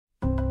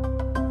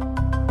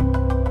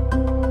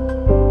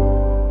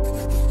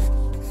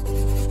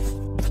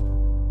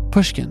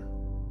Pushkin.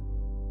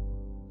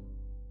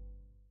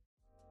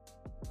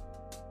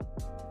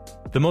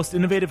 The most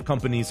innovative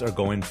companies are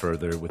going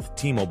further with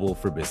T-Mobile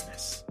for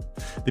Business.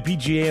 The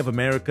PGA of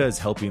America is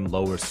helping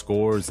lower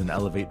scores and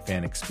elevate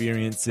fan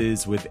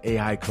experiences with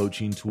AI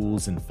coaching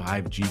tools and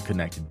 5G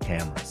connected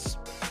cameras.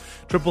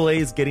 AAA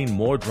is getting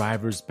more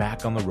drivers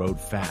back on the road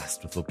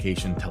fast with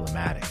location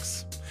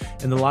telematics.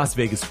 And the Las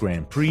Vegas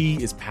Grand Prix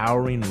is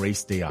powering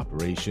race day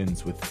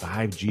operations with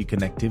 5G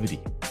connectivity,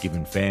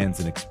 giving fans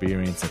an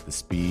experience at the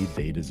speed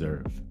they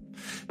deserve.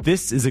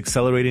 This is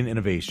accelerating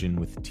innovation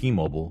with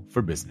T-Mobile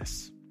for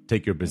Business.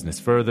 Take your business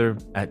further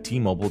at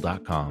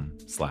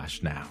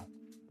T-Mobile.com/now.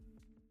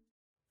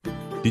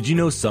 Did you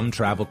know some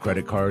travel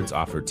credit cards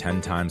offer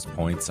 10 times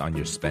points on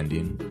your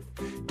spending?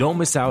 Don't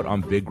miss out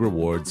on big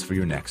rewards for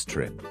your next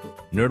trip.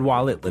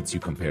 NerdWallet lets you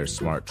compare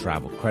smart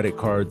travel credit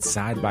cards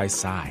side by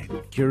side,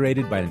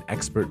 curated by an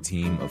expert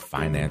team of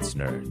finance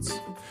nerds.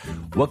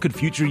 What could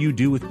future you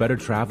do with better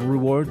travel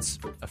rewards?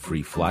 A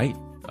free flight?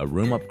 A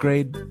room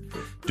upgrade?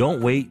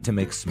 Don't wait to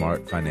make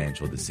smart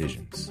financial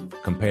decisions.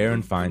 Compare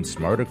and find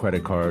smarter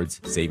credit cards,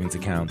 savings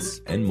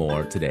accounts, and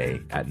more today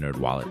at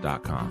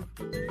nerdwallet.com.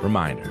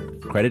 Reminder,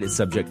 credit is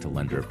subject to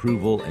lender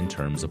approval and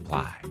terms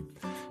apply.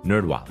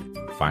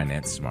 NerdWallet,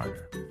 finance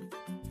smarter.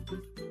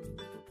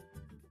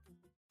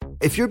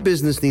 If your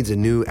business needs a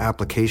new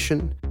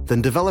application,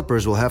 then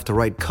developers will have to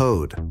write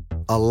code,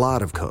 a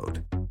lot of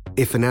code.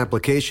 If an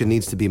application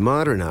needs to be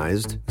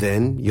modernized,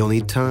 then you'll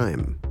need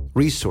time,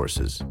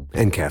 resources,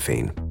 and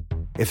caffeine.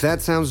 If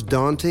that sounds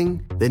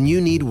daunting, then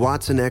you need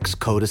watsonx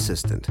Code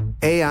Assistant,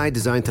 AI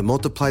designed to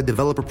multiply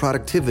developer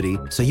productivity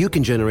so you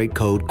can generate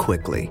code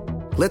quickly.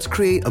 Let's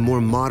create a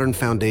more modern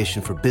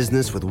foundation for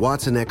business with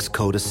watsonx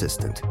Code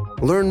Assistant.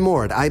 Learn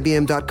more at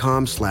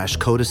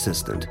ibm.com/code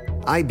assistant.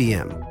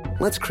 IBM.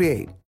 Let's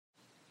create.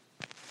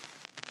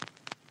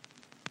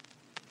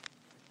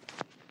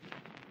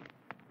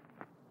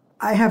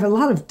 I have a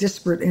lot of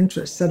disparate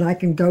interests, and I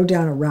can go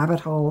down a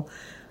rabbit hole,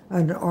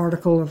 an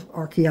article of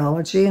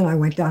archaeology, and I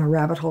went down a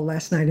rabbit hole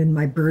last night in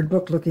my bird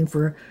book looking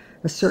for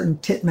a certain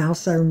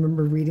titmouse I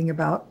remember reading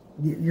about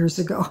years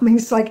ago. I mean,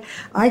 it's like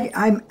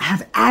I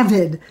have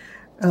avid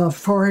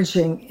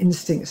foraging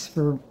instincts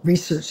for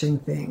researching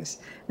things.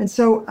 And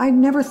so I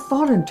never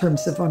thought in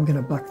terms of I'm going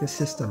to buck the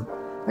system.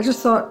 I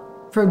just thought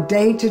from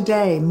day to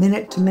day,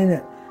 minute to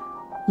minute,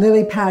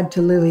 lily pad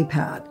to lily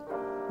pad,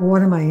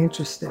 what am I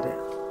interested in?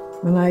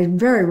 And I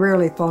very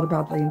rarely thought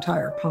about the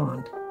entire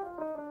pond.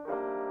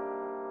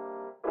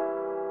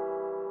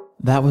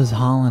 That was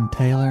Holland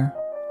Taylor.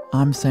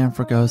 I'm Sam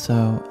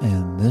Fragoso,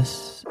 and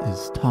this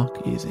is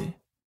Talk Easy.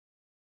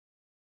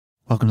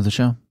 Welcome to the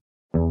show.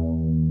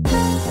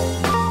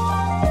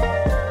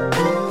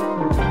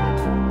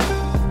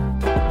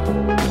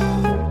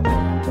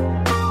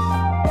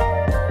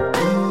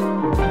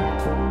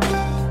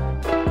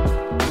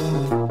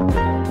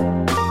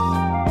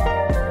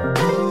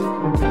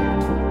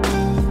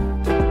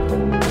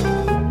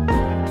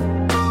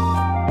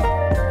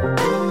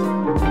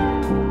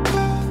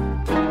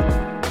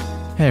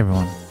 Hey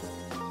everyone.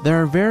 There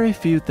are very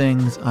few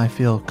things I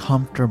feel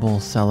comfortable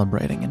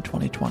celebrating in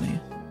 2020.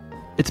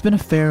 It's been a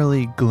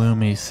fairly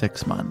gloomy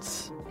 6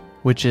 months,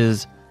 which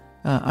is,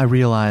 I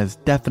realize,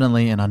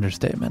 definitely an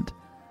understatement.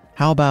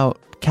 How about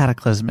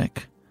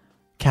cataclysmic?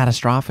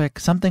 Catastrophic?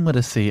 Something with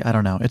a C, I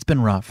don't know. It's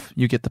been rough.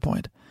 You get the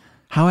point.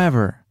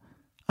 However,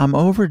 I'm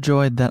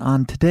overjoyed that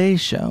on today's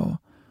show,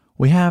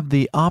 we have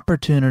the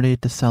opportunity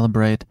to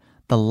celebrate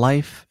the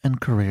life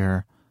and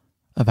career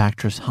of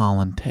actress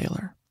Holland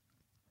Taylor.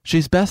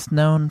 She's best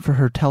known for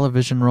her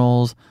television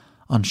roles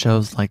on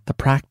shows like The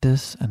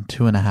Practice and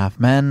 2.5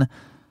 Men.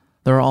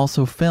 There are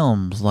also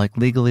films like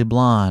Legally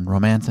Blonde,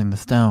 Romancing the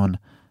Stone,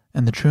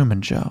 and The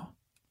Truman Show.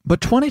 But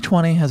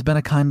 2020 has been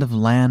a kind of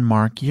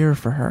landmark year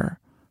for her.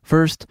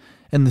 First,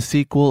 in the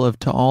sequel of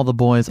To All the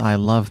Boys I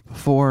Loved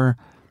Before,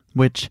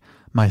 which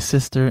my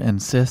sister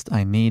insists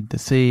I need to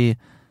see.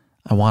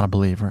 I want to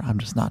believe her, I'm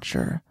just not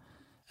sure.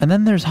 And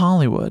then there's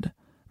Hollywood,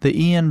 the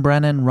Ian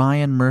Brennan,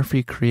 Ryan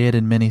Murphy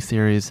created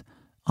miniseries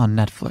on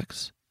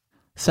Netflix.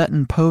 Set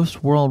in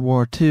post-World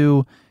War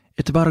II,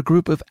 it's about a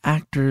group of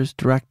actors,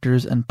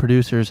 directors, and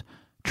producers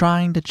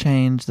trying to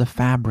change the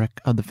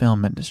fabric of the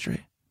film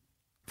industry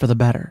for the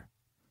better.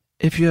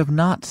 If you have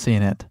not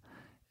seen it,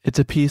 it's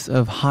a piece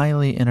of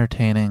highly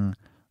entertaining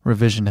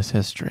revisionist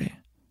history.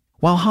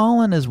 While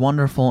Holland is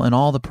wonderful in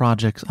all the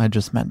projects I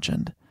just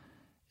mentioned,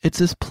 it's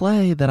this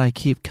play that I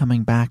keep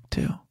coming back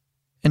to.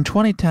 In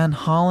 2010,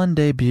 Holland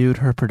debuted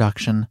her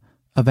production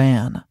of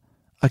Anne,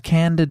 a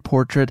candid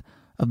portrait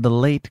of the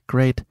late,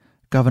 great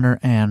Governor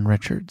Ann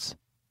Richards.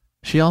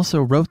 She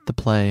also wrote the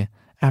play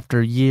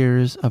after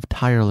years of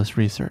tireless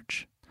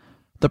research.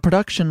 The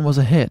production was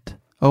a hit,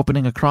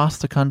 opening across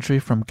the country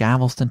from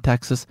Galveston,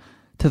 Texas,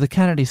 to the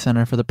Kennedy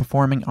Center for the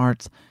Performing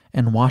Arts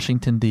in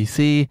Washington,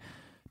 D.C.,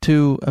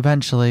 to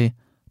eventually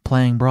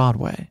playing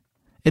Broadway.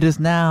 It is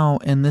now,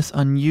 in this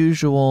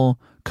unusual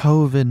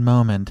COVID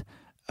moment,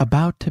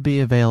 about to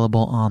be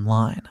available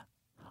online.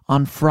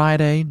 On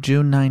Friday,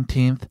 June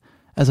 19th,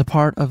 as a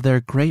part of their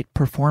Great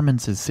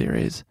Performances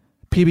series,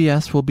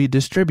 PBS will be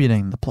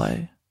distributing the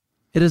play.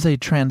 It is a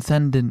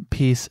transcendent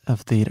piece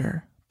of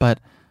theater, but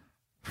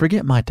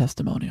forget my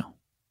testimonial.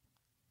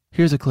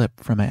 Here's a clip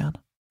from Anne.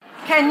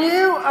 Can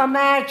you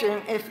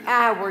imagine if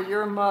I were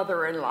your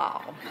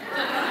mother-in-law?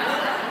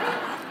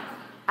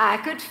 I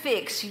could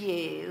fix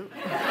you.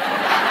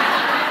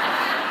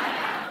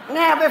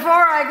 Now, before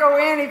I go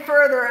any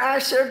further, I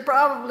should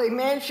probably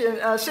mention,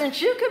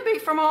 since you could be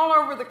from all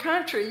over the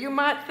country, you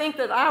might think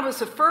that I was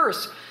the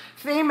first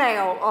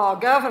female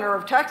governor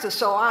of Texas,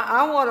 so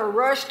I want to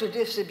rush to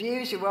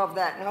disabuse you of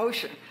that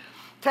notion.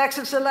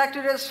 Texas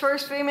elected its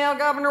first female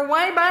governor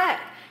way back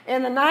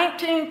in the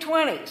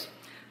 1920s.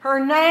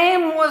 Her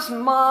name was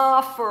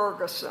Ma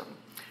Ferguson.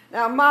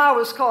 Now, Ma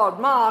was called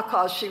Ma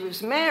because she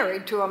was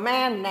married to a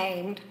man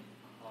named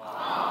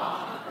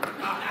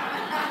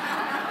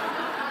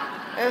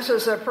This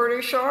is a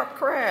pretty sharp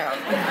crowd.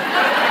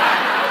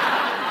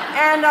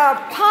 And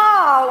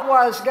Pa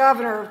was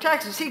governor of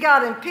Texas. He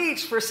got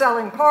impeached for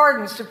selling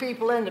pardons to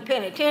people in the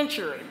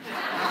penitentiary.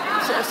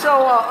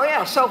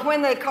 So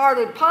when they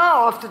carted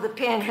Pa off to the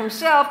pen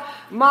himself,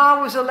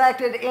 Ma was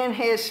elected in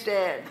his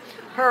stead.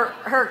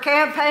 Her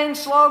campaign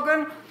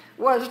slogan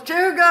was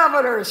 2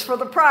 governors for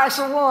the price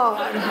of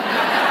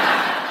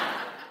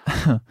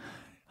 1.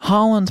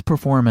 Holland's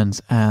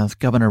performance as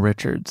Governor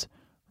Richards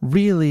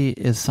really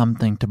is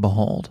something to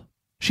behold.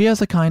 She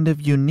has a kind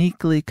of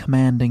uniquely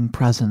commanding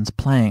presence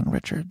playing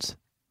Richards.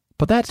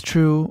 But that's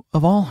true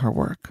of all her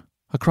work,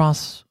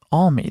 across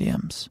all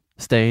mediums,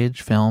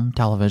 stage, film,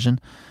 television.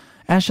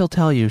 As she'll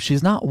tell you,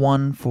 she's not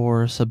one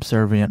for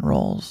subservient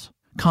roles,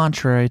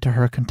 contrary to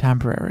her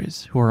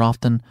contemporaries, who are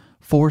often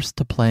forced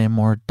to play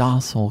more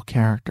docile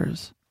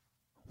characters.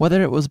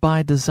 Whether it was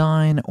by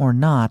design or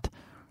not,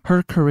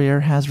 her career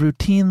has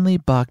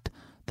routinely bucked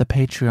the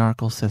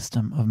patriarchal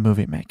system of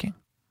movie making.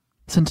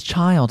 Since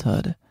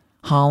childhood,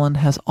 Holland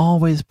has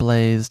always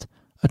blazed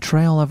a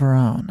trail of her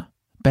own,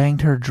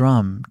 banged her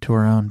drum to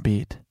her own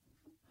beat.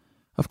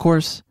 Of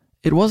course,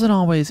 it wasn't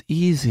always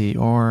easy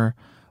or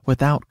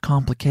without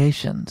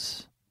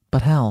complications,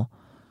 but hell,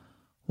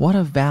 what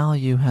of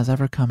value has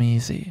ever come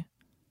easy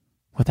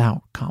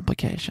without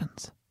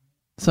complications?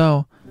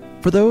 So,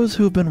 for those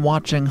who've been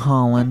watching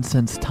Holland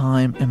since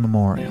time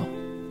immemorial,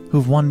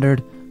 who've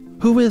wondered,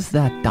 who is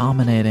that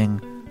dominating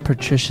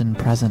patrician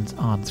presence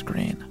on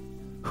screen?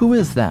 Who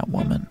is that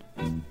woman,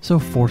 so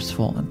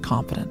forceful and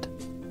confident?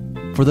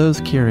 For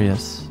those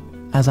curious,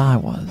 as I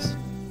was,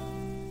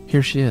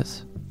 here she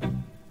is,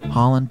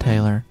 Holland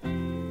Taylor,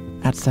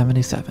 at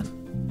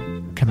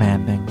 77,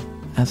 commanding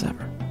as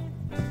ever.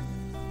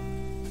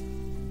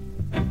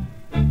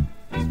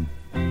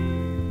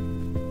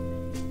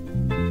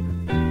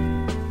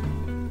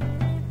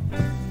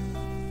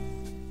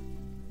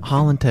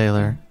 Holland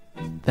Taylor,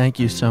 thank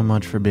you so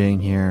much for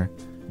being here.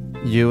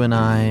 You and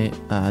I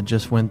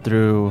just went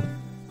through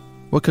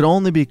what could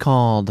only be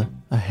called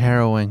a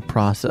harrowing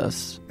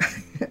process.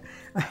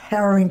 A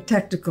harrowing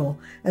technical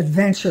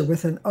adventure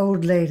with an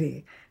old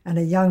lady and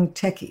a young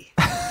techie,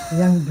 a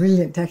young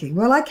brilliant techie.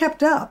 Well, I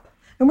kept up.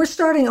 And we're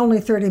starting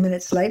only 30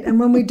 minutes late. And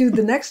when we do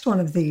the next one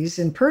of these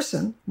in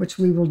person, which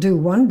we will do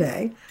one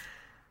day,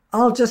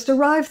 I'll just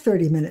arrive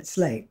 30 minutes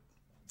late.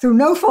 Through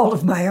no fault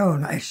of my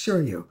own, I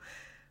assure you.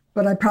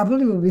 But I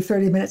probably will be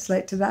 30 minutes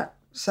late to that.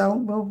 So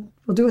we'll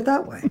do it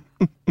that way.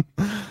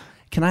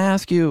 Can I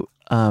ask you,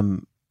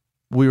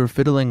 we were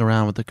fiddling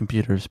around with the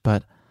computers,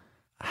 but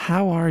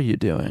how are you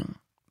doing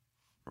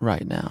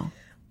right now?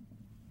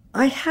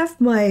 I have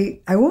I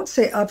won't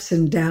say ups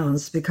and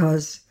downs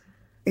because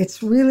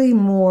it's really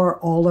more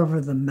all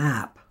over the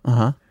map.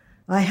 Uh-huh.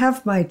 I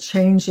have my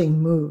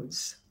changing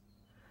moods.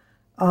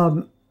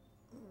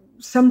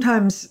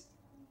 Sometimes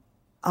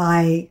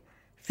I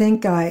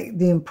think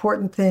the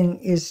important thing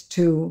is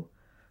to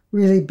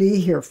really be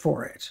here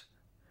for it,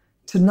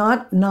 to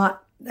not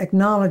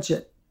acknowledge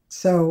it.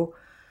 So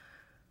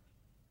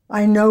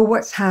I know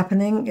what's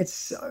happening.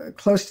 It's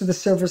close to the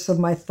surface of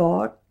my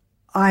thought.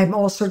 I'm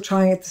also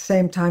trying at the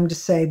same time to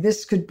say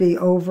this could be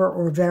over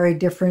or very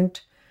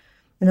different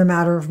in a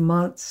matter of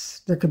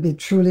months. There could be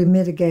truly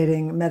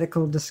mitigating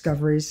medical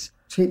discoveries,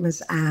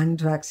 treatments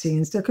and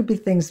vaccines. There could be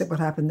things that would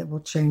happen that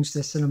will change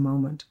this in a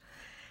moment.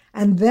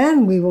 And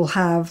then we will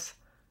have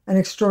an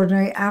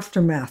extraordinary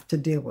aftermath to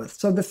deal with.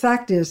 So the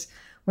fact is,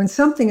 when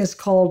something is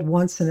called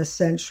once in a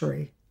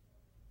century,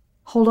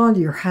 hold on to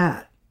your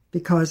hat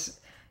because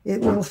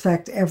it will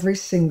affect every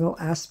single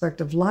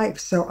aspect of life.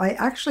 So I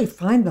actually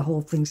find the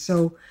whole thing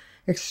so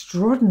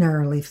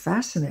extraordinarily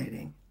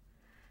fascinating.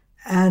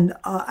 And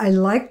I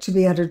like to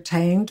be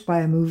entertained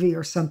by a movie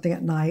or something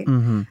at night.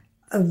 Mm-hmm.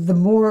 The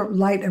more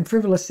light and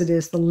frivolous it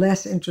is, the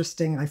less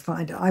interesting I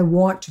find it. I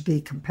want to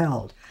be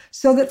compelled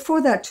so that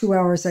for that 2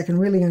 hours, I can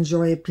really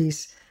enjoy a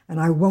piece and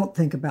I won't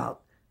think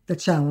about the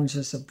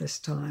challenges of this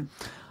time.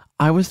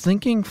 I was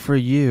thinking for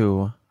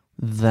you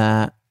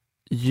that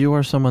you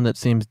are someone that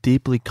seems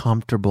deeply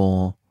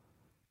comfortable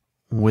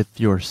with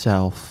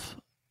yourself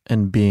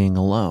and being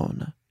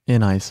alone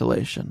in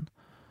isolation.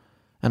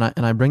 And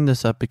I bring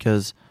this up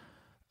because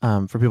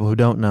for people who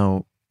don't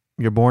know,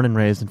 you're born and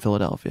raised in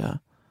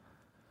Philadelphia.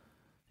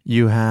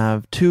 You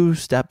have 2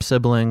 step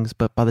siblings,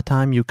 but by the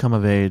time you come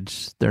of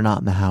age, they're not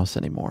in the house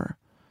anymore.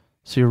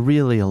 So you're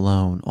really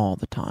alone all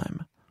the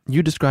time.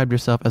 You described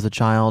yourself as a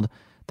child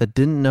that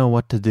didn't know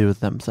what to do with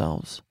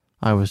themselves.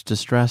 I was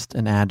distressed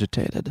and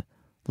agitated,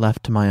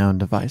 left to my own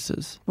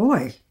devices.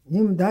 Boy,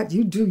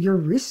 you do your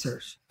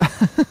research.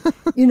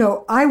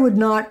 I would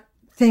not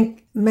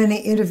think many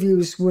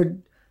interviews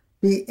would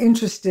be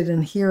interested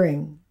in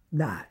hearing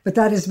that. But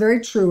that is very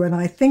true. And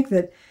I think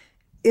that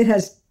it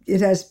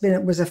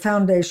was a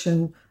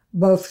foundation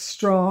both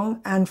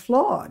strong and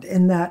flawed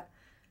in that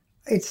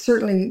it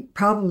certainly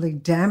probably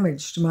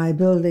damaged my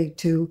ability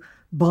to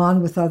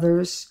bond with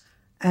others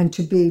and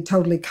to be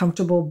totally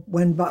comfortable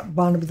when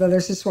bonded with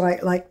others. That's why,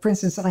 like, for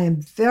instance, I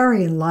am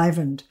very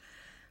enlivened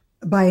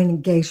by an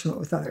engagement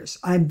with others.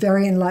 I'm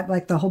very enlivened,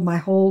 like my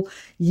whole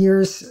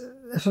years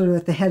sort of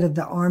at the head of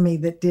the army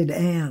that did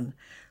Anne.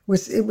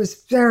 It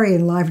was very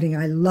enlivening.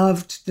 I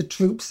loved the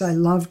troops. I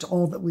loved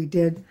all that we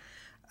did.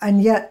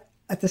 And yet,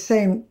 at the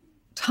same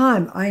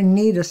time, I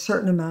need a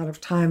certain amount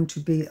of time to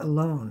be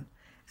alone.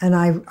 And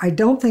I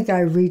don't think I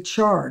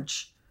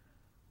recharge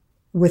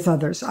with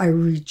others. I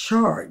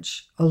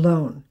recharge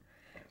alone.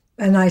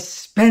 And I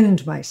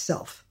spend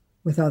myself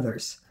with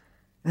others.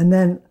 And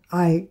then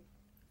I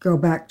go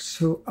back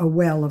to a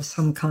well of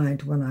some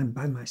kind when I'm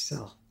by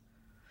myself.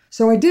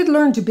 So I did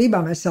learn to be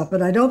by myself,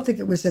 but I don't think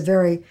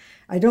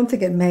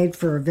it made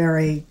for a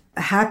very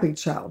happy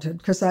childhood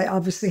because I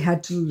obviously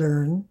had to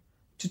learn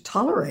to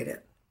tolerate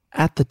it.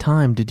 At the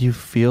time, did you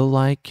feel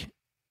like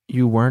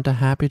you weren't a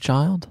happy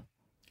child?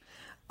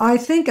 I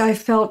think I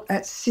felt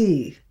at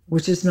sea,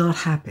 which is not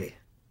happy.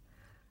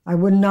 I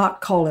would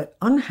not call it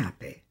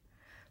unhappy.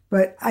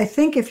 But I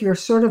think if you're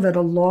sort of at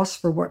a loss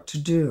for what to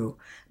do,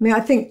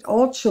 I think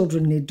all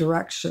children need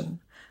direction,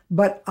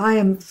 but I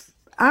am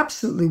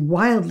absolutely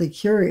wildly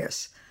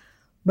curious.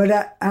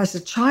 But as a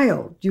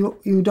child,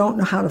 you don't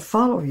know how to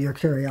follow your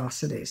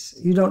curiosities.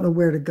 You don't know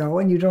where to go,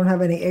 and you don't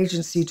have any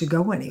agency to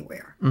go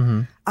anywhere.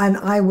 Mm-hmm. And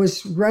I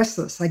was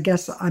restless. I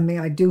guess,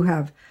 I do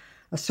have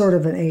a sort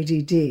of an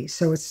ADD.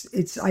 So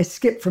I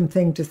skip from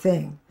thing to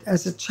thing.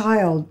 As a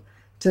child,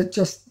 to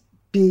just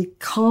be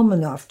calm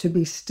enough to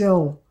be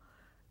still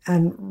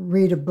and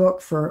read a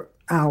book for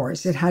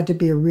hours, it had to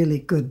be a really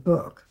good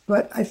book.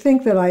 But I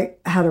think that I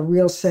had a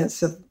real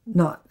sense of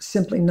not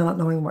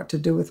knowing what to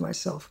do with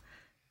myself.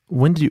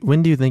 When do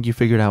you think you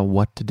figured out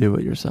what to do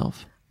with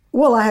yourself?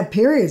 Well, I have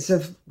periods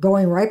of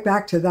going right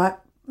back to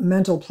that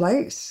mental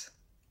place.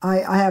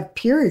 I have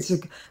periods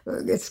of,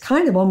 it's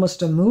kind of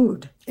almost a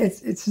mood.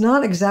 It's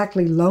not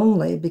exactly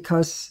lonely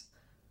because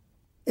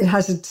it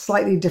has a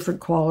slightly different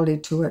quality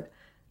to it.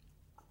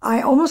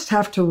 I almost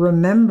have to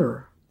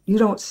remember. You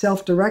don't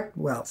self-direct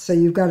well, so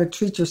you've got to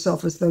treat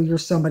yourself as though you're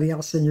somebody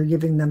else and you're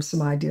giving them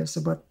some ideas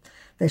of what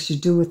they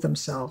should do with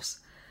themselves.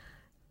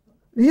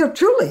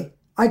 Truly,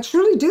 I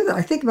truly do that.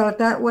 I think about it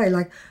that way.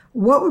 Like,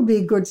 what would be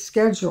a good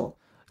schedule?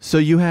 So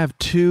you have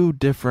 2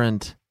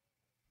 different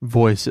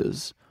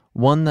voices.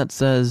 One that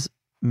says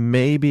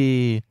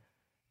maybe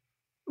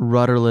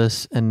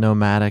rudderless and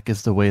nomadic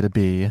is the way to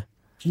be.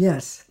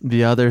 Yes.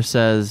 The other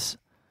says,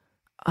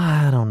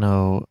 I don't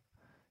know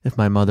if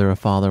my mother or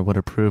father would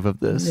approve of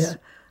this. Yeah.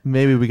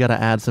 Maybe we got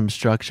to add some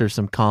structure,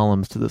 some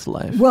columns to this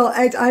life. Well,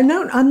 I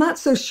know I'm not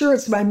so sure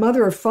it's my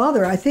mother or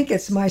father. I think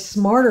it's my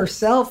smarter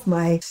self,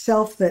 my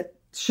self that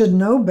should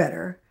know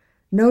better,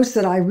 knows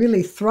that I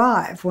really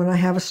thrive when I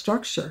have a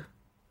structure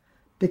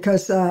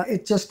because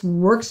it just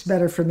works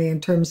better for me in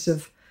terms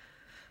of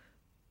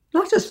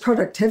not just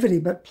productivity,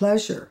 but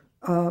pleasure.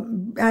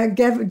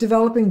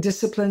 Developing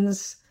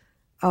disciplines.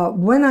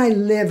 When I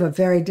live a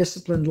very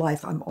disciplined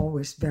life, I'm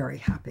always very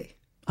happy.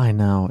 I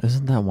know.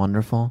 Isn't that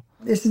wonderful?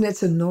 Isn't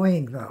it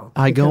annoying, though?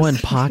 I go in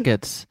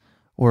pockets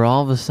where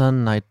all of a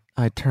sudden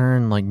I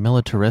turn like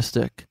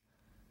militaristic.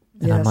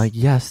 And yes. I'm like,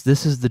 yes,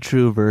 this is the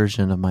true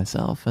version of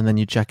myself. And then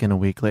you check in a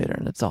week later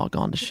and it's all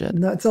gone to shit.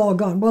 No, it's all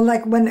gone. Well,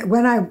 like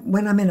when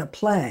I'm in a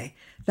play,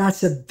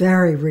 that's a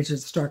very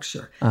rigid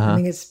structure. Uh-huh.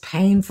 It's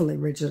painfully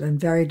rigid and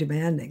very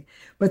demanding.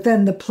 But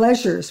then the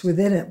pleasures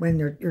within it when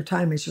your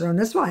time is your own.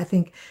 That's why I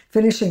think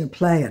finishing a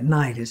play at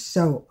night is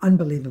so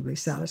unbelievably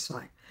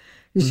satisfying.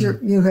 Because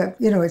you have,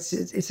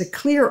 it's a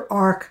clear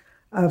arc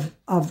of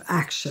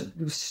action.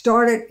 You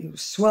start it, you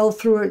swell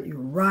through it, you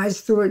rise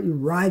through it, you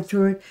ride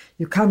through it,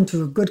 you come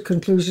to a good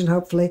conclusion,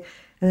 hopefully,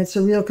 and it's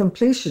a real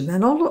completion.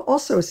 And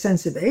also a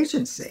sense of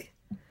agency.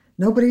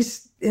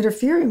 Nobody's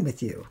interfering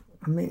with you.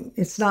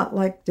 It's not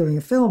like doing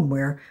a film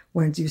where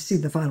when you see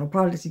the final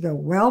product, you go,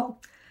 well,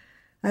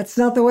 that's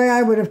not the way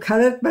I would have cut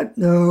it, but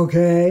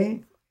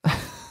okay.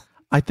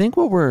 I think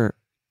what we're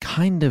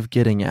kind of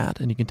getting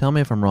at, and you can tell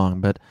me if I'm wrong,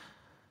 but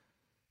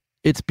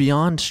it's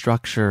beyond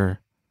structure.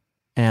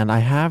 And I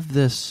have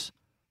this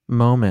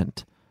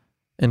moment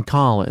in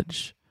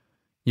college.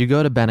 You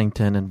go to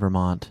Bennington in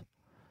Vermont,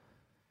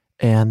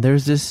 and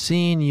there's this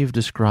scene you've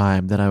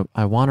described that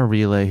I want to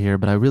relay here,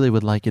 but I really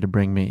would like you to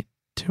bring me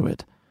to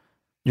it.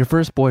 Your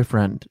first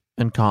boyfriend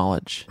in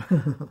college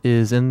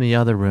is in the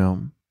other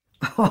room.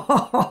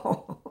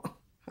 Oh,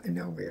 I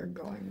know where you're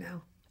going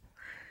now.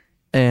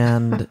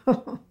 And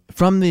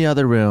from the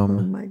other Oh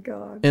room, my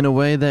God. in a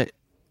way that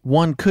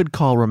one could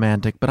call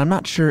romantic, but I'm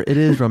not sure it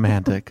is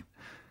romantic,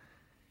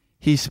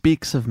 he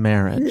speaks of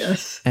marriage.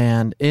 Yes.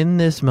 And in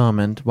this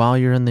moment, while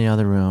you're in the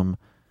other room,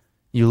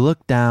 you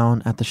look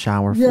down at the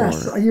shower floor.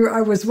 Yes,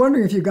 I was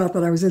wondering if you got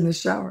that I was in the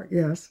shower.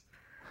 Yes.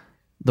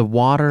 The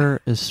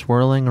water is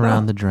swirling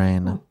around the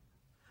drain.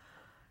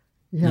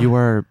 Yeah. You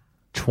are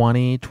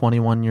 20,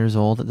 21 years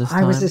old at this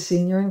time? I was a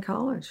senior in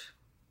college.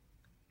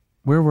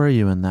 Where were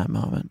you in that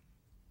moment?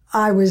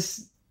 I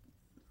was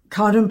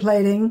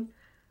contemplating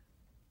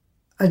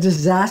a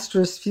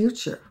disastrous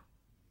future.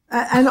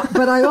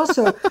 But I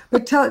also, to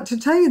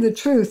tell you the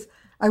truth,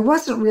 I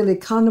wasn't really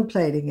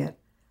contemplating it.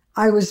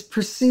 I was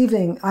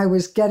perceiving, I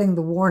was getting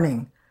the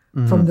warning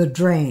from the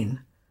drain.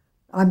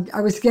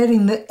 I was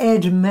getting the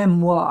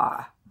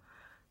aide-memoire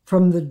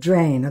from the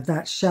drain of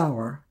that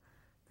shower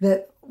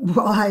that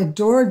while I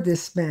adored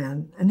this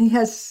man, and he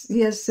has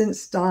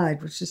since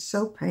died, which is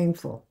so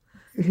painful.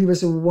 He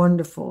was a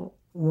wonderful,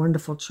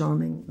 wonderful,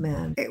 charming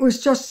man. It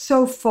was just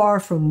so far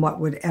from what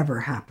would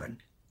ever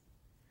happen.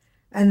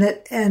 And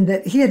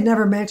that he had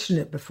never mentioned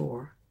it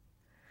before.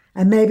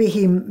 And maybe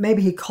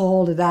he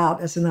called it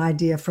out as an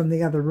idea from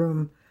the other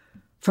room,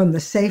 from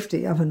the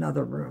safety of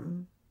another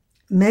room.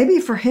 Maybe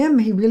for him,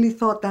 he really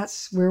thought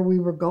that's where we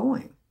were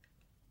going.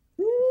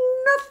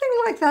 Nothing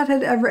like that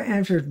had ever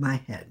entered my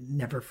head,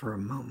 never for a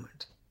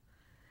moment.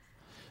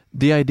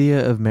 The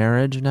idea of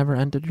marriage never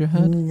entered your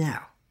head?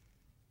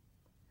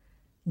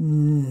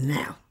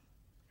 No.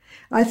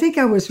 I think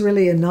I was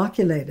really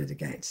inoculated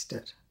against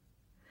it.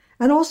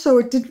 And also,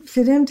 it didn't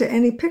fit into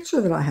any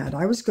picture that I had.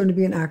 I was going to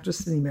be an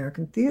actress in the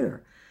American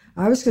theater.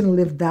 I was going to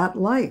live that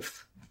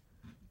life.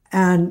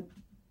 And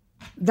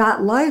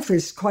that life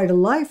is quite a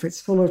life. It's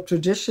full of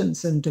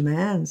traditions and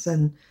demands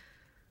and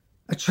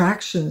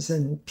attractions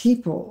and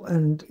people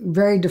and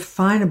very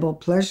definable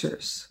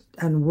pleasures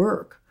and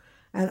work.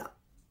 And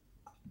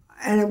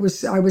I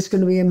was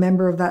going to be a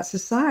member of that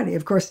society.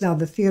 Of course, now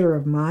the theater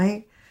of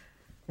my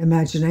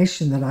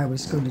imagination that I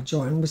was going to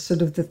join was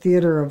sort of the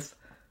theater of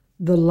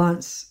the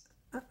Luntz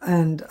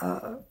and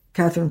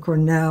Catherine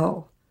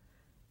Cornell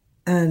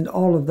and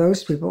all of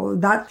those people.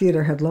 That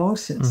theater had long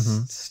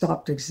since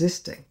stopped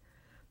existing.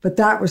 But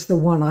that was the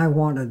one I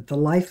wanted the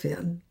life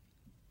in.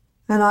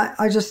 And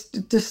I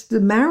just the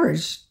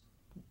marriage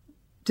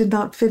did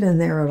not fit in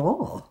there at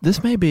all.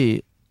 This may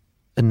be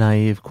a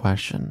naive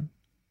question,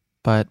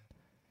 but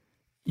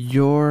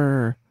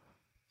you're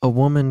a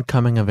woman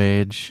coming of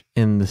age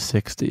in the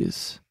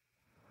 60s.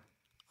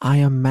 I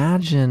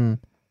imagine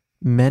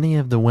many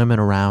of the women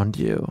around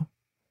you,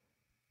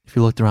 if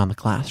you looked around the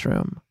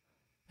classroom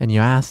and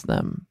you asked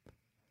them,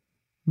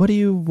 what do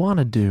you want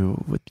to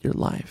do with your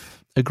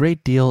life? A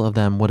great deal of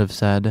them would have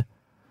said,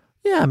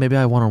 yeah, maybe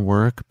I want to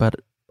work, but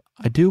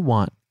I do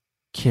want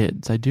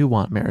kids. I do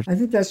want marriage. I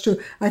think that's true.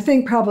 I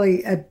think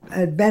probably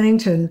at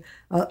Bennington,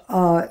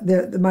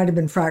 there might have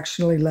been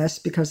fractionally less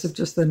because of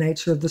just the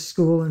nature of the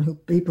school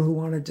and people who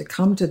wanted to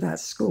come to that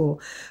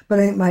school. But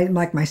I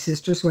think my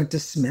sisters went to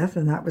Smith,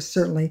 and that was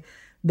certainly,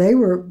 they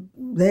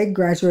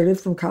graduated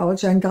from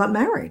college and got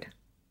married.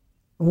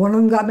 One of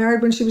them got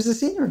married when she was a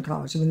senior in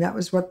college. I mean, that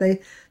was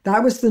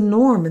the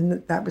norm,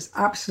 and that was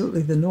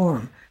absolutely the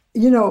norm.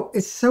 You know,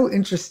 it's so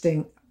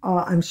interesting.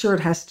 I'm sure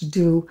it has to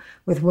do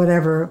with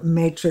whatever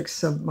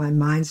matrix of my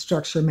mind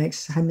structure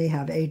makes me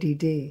have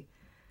ADD.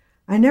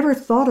 I never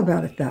thought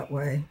about it that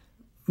way.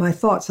 My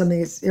thoughts,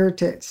 it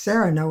irritates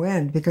Sarah no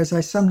end because I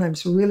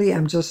sometimes really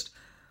am just,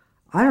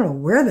 I don't know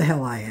where the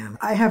hell I am.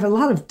 I have a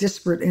lot of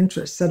disparate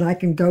interests, and I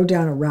can go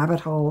down a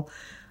rabbit hole,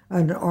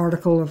 an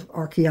article of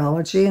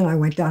archaeology, and I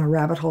went down a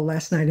rabbit hole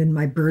last night in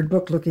my bird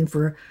book looking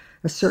for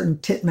a certain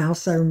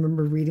titmouse I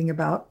remember reading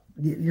about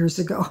years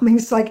ago. I mean,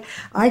 it's like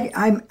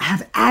I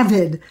have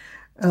avid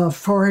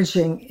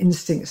foraging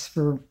instincts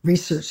for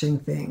researching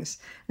things.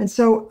 And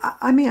so,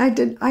 I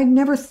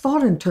never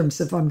thought in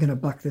terms of I'm going to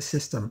buck the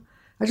system.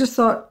 I just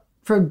thought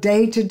from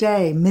day to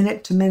day,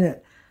 minute to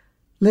minute,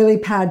 lily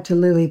pad to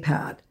lily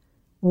pad,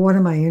 what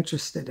am I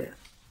interested in?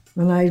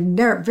 And I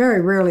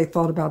very rarely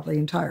thought about the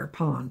entire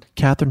pond.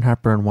 Katharine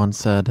Hepburn once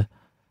said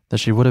that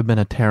she would have been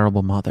a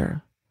terrible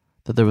mother,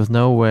 that there was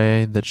no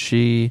way that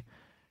she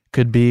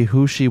could be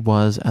who she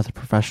was as a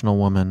professional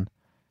woman,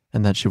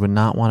 and that she would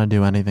not want to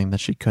do anything that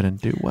she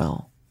couldn't do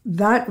well.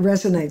 That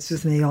resonates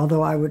with me,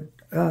 although I would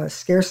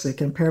scarcely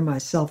compare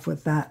myself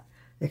with that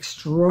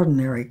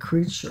extraordinary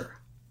creature.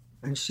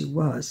 And she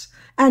was.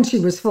 And she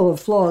was full of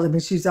flaws. I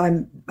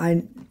mean,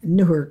 I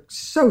knew her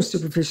so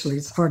superficially,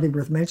 it's hardly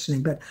worth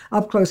mentioning, but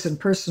up close and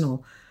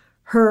personal,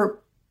 her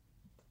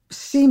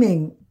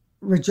seeming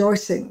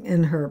rejoicing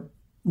in her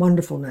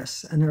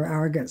wonderfulness and her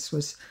arrogance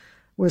was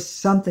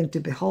something to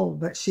behold.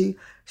 But she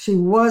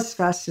was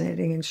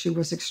fascinating, and she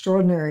was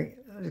extraordinarily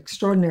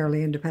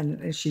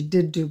independent, and she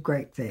did do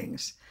great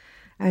things.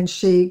 And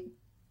she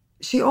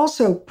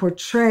also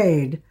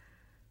portrayed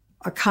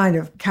a kind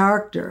of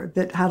character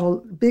that had a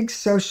big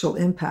social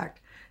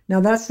impact. Now,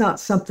 that's not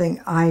something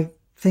I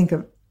think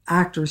of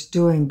actors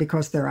doing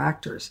because they're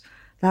actors.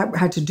 That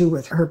had to do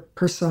with her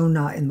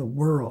persona in the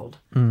world.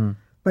 Mm.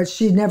 But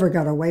she never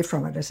got away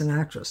from it as an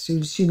actress.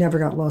 She never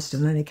got lost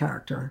in any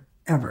character,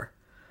 ever.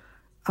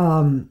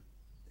 And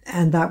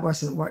that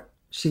wasn't what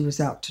she was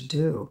out to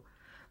do.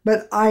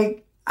 But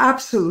I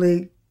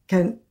absolutely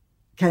can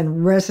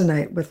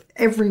resonate with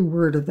every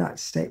word of that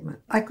statement.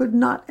 I could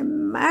not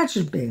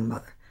imagine being a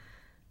mother.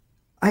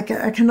 I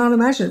cannot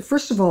imagine it.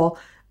 First of all,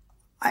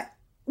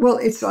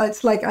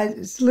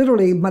 it's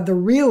literally the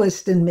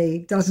realist in me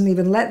doesn't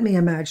even let me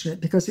imagine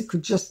it because it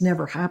could just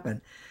never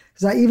happen.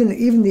 Because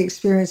even the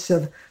experience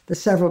of the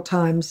several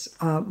times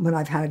when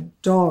I've had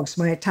dogs,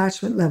 my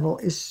attachment level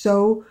is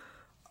so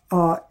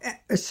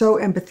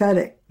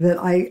empathetic that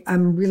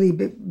I'm really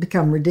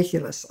become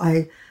ridiculous.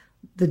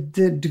 The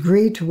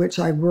degree to which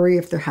I worry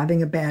if they're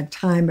having a bad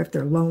time, if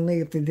they're lonely,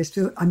 if they just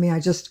feel. I mean, I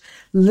just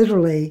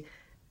literally.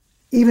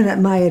 Even at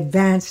my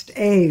advanced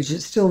age,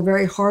 it's still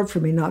very hard for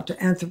me not to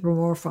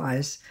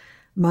anthropomorphize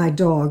my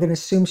dog and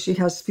assume she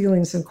has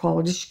feelings and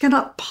qualities she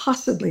cannot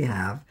possibly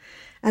have.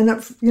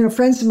 And,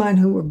 friends of mine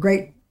who were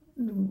great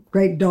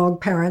dog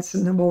parents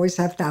and always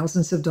have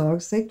thousands of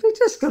dogs, they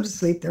just go to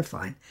sleep, they're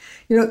fine.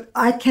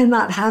 I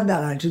cannot have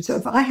that attitude. So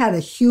if I had a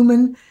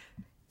human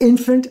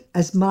infant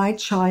as my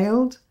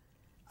child,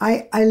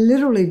 I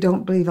literally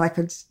don't believe I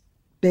could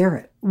bear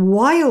it.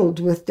 Wild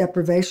with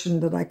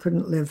deprivation that I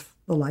couldn't live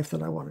the life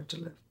that I wanted to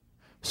live.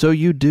 So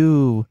you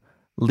do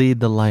lead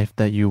the life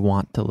that you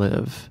want to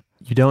live.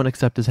 You don't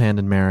accept his hand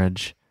in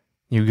marriage.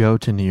 You go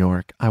to New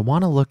York. I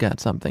want to look at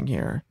something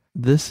here.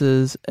 This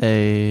is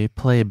a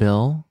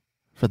playbill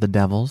for The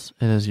Devils.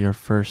 It is your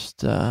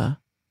first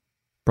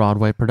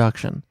Broadway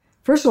production.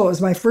 First of all, it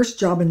was my first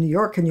job in New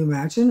York, can you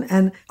imagine?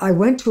 And I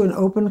went to an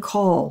open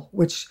call,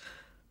 which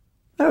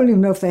I don't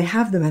even know if they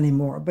have them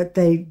anymore, but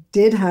they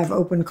did have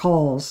open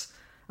calls.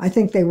 I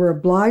think they were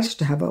obliged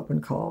to have open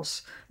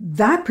calls.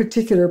 That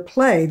particular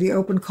play, the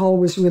open call,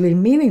 was really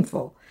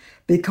meaningful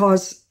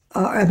because,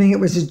 it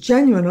was a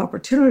genuine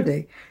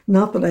opportunity.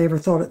 Not that I ever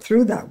thought it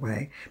through that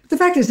way. But the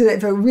fact is that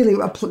if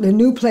a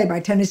new play by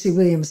Tennessee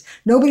Williams,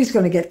 nobody's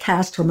going to get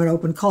cast from an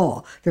open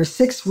call. There's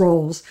 6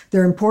 roles.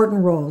 They're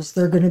important roles.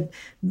 They're going to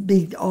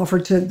be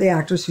offered to the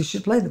actors who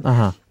should play them.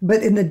 Uh-huh.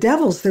 But in The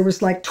Devils, there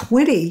was like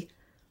 20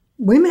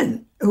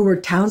 women who were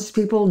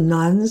townspeople,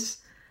 nuns.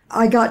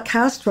 I got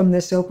cast from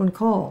this open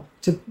call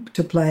to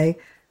play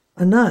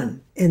a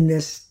nun in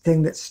this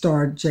thing that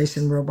starred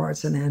Jason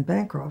Robards and Anne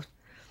Bancroft.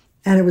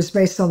 And it was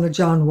based on the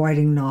John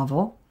Whiting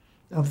novel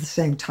of the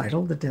same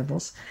title, The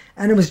Devils.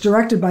 And it was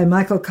directed by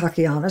Michael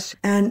Kakianis.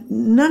 And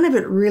none of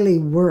it really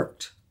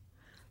worked.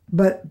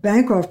 But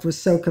Bancroft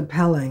was so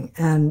compelling,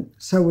 and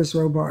so was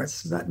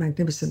Robards, that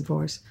magnificent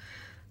voice,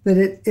 that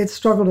it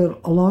struggled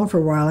along for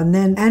a while. And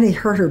then Annie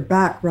hurt her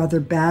back rather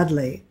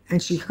badly.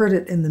 And she hurt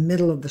it in the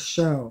middle of the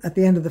show. At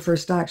the end of the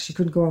first act, she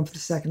couldn't go on for the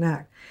second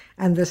act.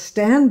 And the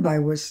standby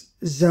was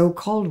Zoe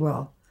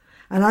Caldwell.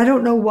 And I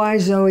don't know why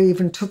Zoe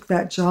even took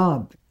that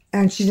job.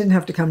 And she didn't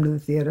have to come to the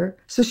theater.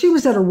 So she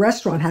was at a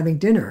restaurant having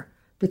dinner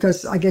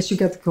because I guess you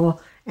get the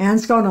call,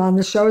 Anne's gone on,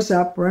 the show's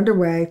up, we're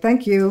underway,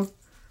 thank you.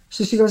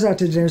 So she goes out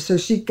to dinner. So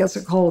she gets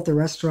a call at the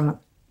restaurant.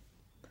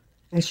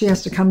 And she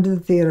has to come to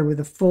the theater with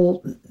a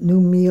full new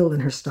meal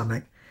in her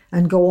stomach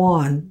and go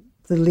on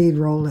the lead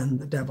role in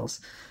The Devils.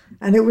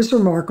 And it was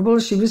remarkable.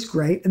 She was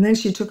great. And then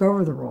she took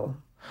over the role.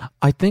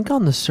 I think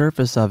on the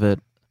surface of it,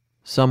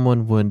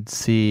 someone would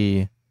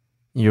see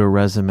your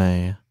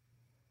resume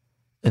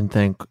and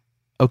think,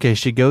 okay,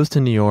 she goes to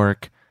New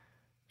York.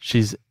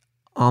 She's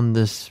on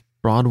this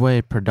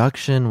Broadway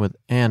production with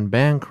Anne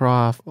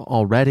Bancroft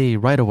already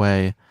right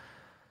away.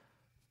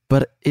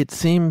 But it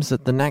seems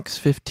that the next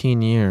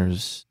 15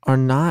 years are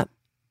not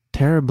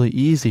terribly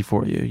easy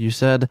for you. You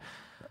said,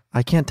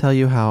 I can't tell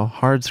you how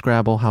hard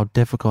scrabble, how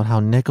difficult,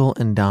 how nickel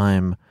and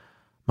dime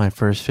my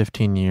first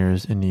 15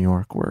 years in New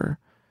York were.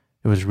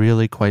 It was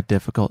really quite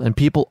difficult. And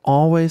people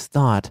always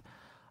thought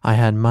I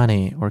had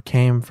money or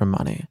came from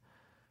money.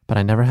 But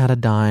I never had a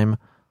dime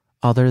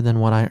other than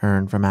what I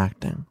earned from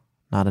acting.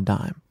 Not a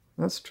dime.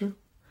 That's true.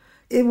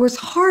 It was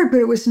hard, but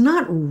it was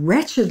not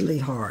wretchedly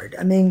hard.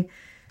 I mean,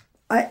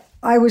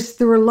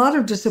 there were a lot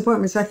of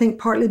disappointments, I think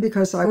partly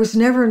because I was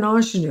never an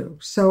ingenue.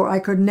 So I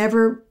could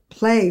never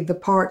play the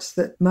parts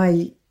that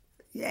my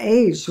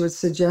age would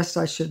suggest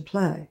I should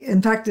play.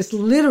 In fact, this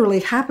literally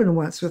happened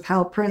once with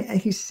Hal Prince. And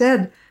he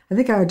said, I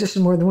think I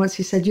auditioned more than once,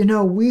 he said,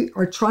 we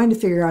are trying to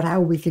figure out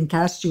how we can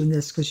cast you in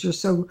this because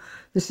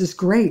this is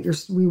great.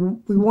 We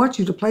want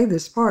you to play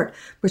this part,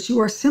 but you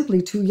are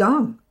simply too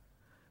young.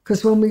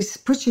 Because when we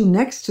put you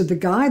next to the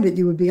guy that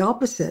you would be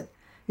opposite,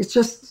 it's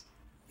just,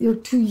 you're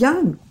too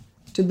young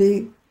to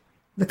be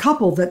the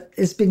couple that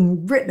is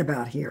being written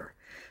about here.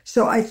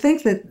 So I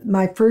think that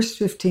my first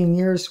 15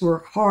 years were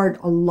hard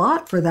a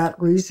lot for that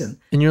reason.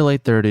 In your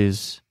late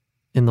 30s,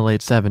 in the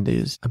late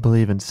 70s, I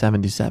believe in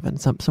 77,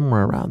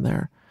 somewhere around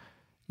there,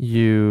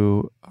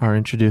 you are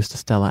introduced to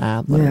Stella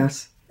Adler.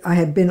 Yes. I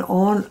had been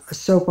on a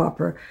soap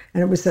opera,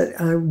 and it was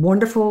a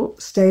wonderful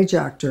stage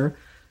actor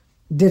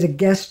did a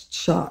guest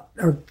shot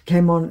or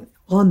came on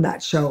on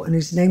that show, and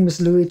his name was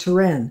Louis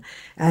Turenne,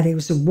 and he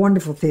was a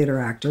wonderful theater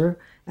actor,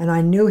 and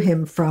I knew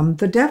him from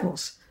The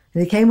Devils.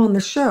 And he came on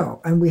the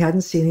show, and we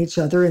hadn't seen each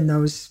other in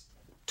those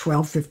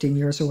 12, 15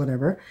 years or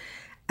whatever.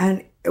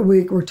 And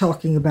we were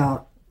talking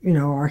about,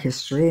 our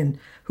history and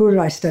who did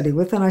I study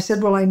with. And I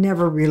said, well,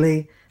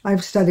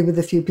 I've studied with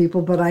a few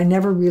people, but I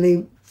never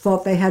really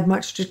thought they had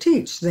much to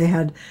teach. They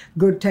had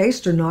good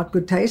taste or not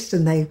good taste,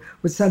 and they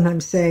would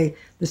sometimes say,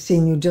 the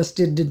scene you just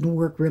didn't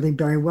work really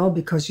very well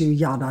because you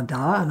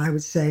yada-da. And I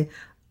would say,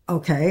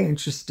 okay,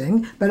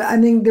 interesting. But I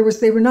mean,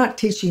 they were not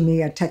teaching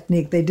me a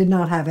technique. They did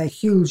not have a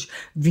huge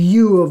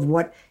view of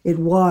what it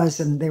was,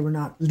 and they were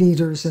not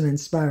leaders and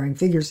inspiring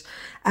figures.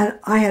 And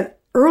I had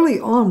early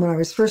on, when I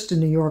was first in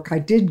New York, I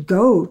did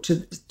go to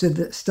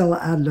the Stella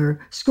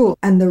Adler School,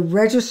 and the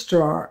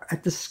registrar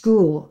at the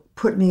school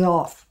put me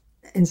off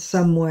in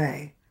some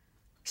way,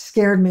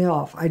 scared me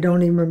off. I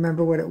don't even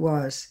remember what it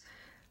was.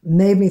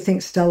 Made me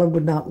think Stella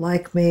would not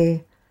like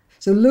me.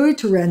 So Louis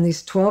Turenne,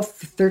 these 12,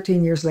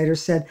 13 years later,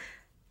 said,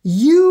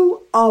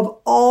 you, of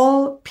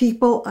all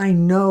people I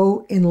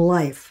know in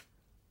life,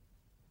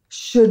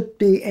 should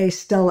be a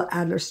Stella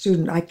Adler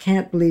student. I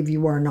can't believe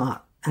you are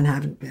not and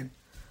haven't been.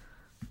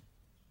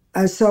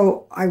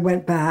 So I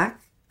went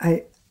back.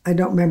 I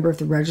don't remember if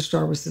the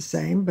registrar was the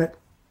same, but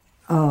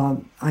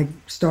I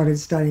started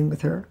studying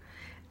with her.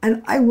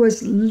 And I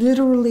was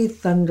literally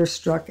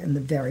thunderstruck in the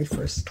very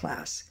first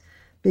class.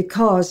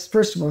 Because,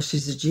 first of all,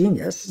 she's a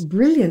genius,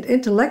 brilliant,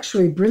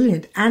 intellectually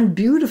brilliant, and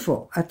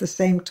beautiful at the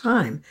same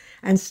time,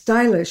 and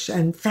stylish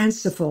and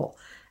fanciful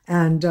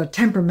and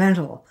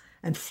temperamental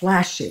and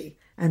flashy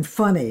and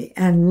funny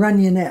and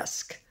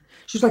Runyon-esque.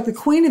 She's like the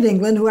Queen of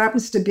England who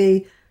happens to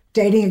be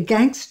dating a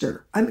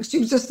gangster. I mean, she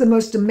was just the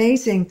most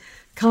amazing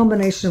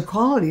combination of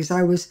qualities.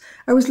 I was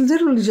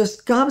literally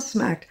just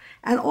gobsmacked.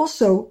 And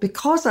also,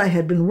 because I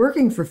had been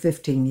working for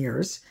 15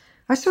 years,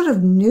 I sort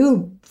of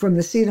knew from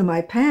the seat of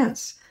my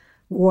pants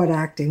what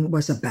acting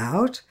was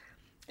about.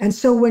 And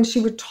so when she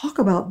would talk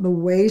about the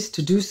ways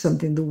to do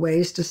something, the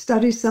ways to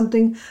study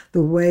something,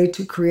 the way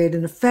to create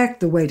an effect,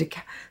 the way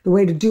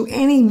to do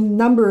any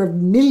number of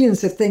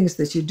millions of things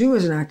that you do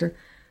as an actor,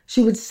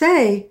 she would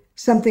say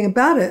something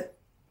about it.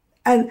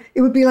 And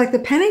it would be like the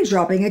penny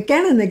dropping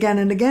again and again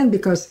and again,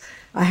 because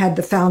I had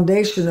the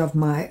foundation of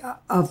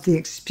the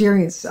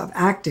experience of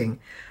acting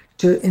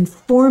to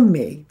inform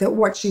me that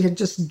what she had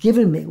just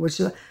given me was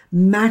a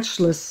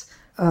matchless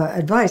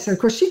advice. And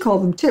of course, she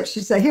called them tips.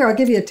 She'd say, here, I'll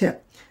give you a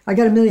tip. I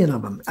got 1 million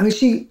of them. I mean,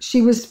 she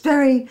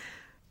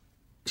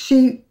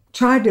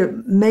tried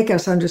to make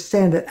us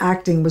understand that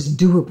acting was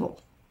doable.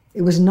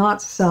 It was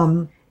not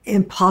some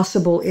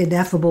impossible,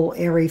 ineffable,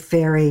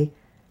 airy-fairy,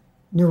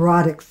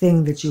 neurotic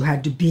thing that you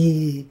had to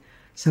be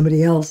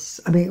somebody else.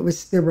 I mean,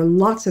 there were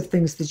lots of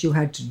things that you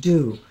had to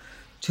do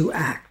to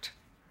act.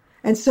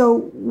 And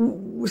so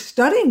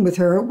studying with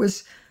her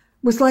was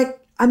like,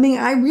 I mean,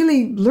 I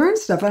really learned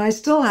stuff, and I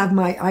still have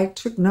I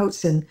took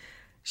notes, and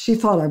she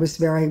thought I was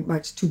very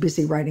much too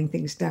busy writing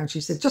things down.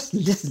 She said, just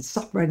listen,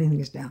 stop writing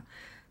things down.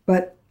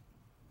 But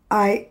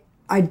I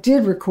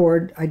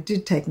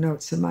did take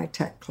notes in my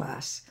tech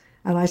class,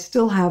 and I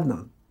still have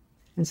them.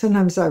 And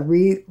sometimes I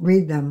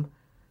read them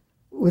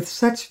with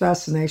such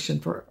fascination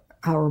for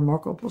how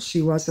remarkable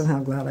she was and how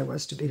glad I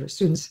was to be her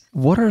students.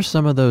 What are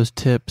some of those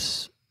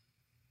tips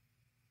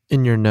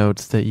in your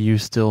notes that you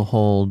still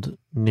hold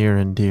near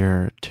and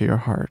dear to your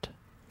heart?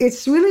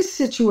 It's really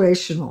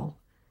situational.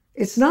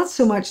 It's not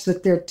so much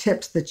that they're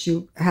tips that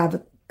you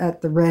have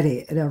at the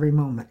ready at every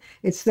moment.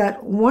 It's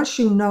that once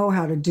you know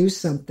how to do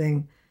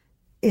something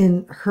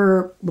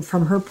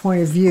from her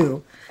point of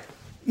view,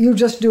 you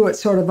just do it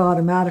sort of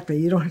automatically.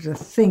 You don't have to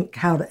think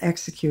how to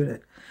execute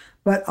it.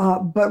 But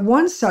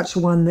one such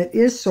one that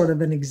is sort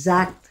of an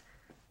exact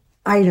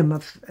item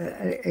of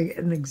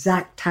an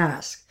exact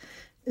task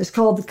is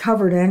called the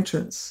covered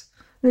entrance.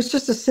 And it's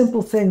just a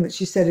simple thing that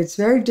she said, it's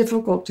very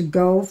difficult to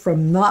go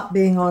from not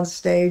being on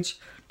stage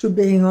to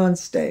being on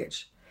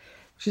stage.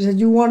 She said,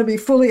 you want to be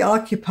fully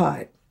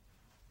occupied.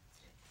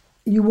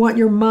 You want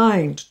your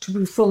mind to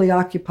be fully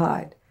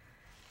occupied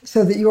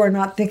so that you are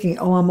not thinking,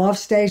 oh, I'm off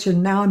stage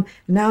and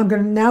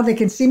now they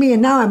can see me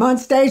and now I'm on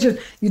stage, and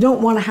you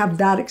don't want to have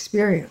that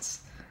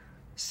experience.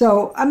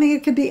 So, I mean,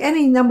 it could be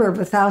any number of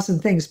 1,000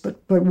 things, but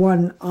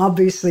one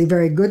obviously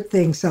very good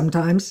thing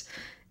sometimes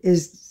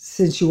is,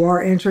 since you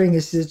are entering,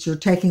 is that you're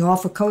taking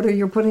off a coat or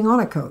you're putting on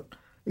a coat.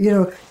 You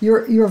know,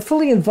 you're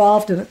fully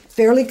involved in a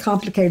fairly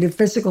complicated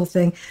physical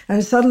thing,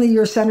 and suddenly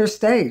you're center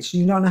stage.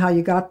 You don't know how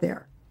you got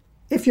there.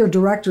 If your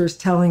director is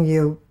telling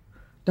you,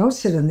 don't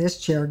sit in this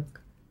chair,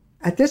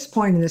 at this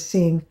point in the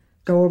scene,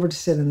 go over to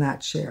sit in that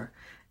chair.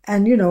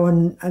 And, you know,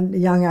 and a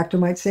young actor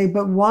might say,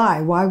 but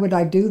why? Why would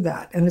I do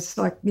that? And it's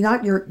like,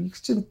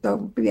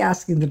 don't be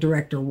asking the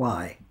director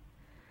why.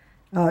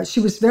 She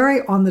was very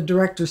on the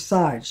director's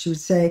side. She would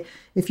say,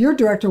 if your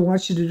director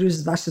wants you to do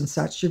such and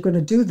such, you're going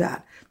to do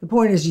that. The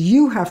point is,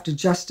 you have to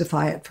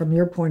justify it from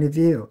your point of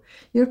view.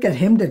 You don't get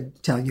him to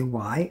tell you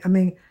why. I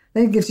mean,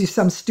 then he gives you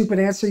some stupid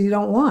answer you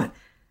don't want.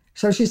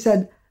 So she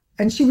said,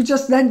 And she would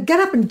just then get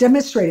up and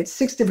demonstrate it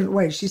 6 different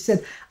ways. She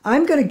said,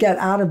 I'm going to get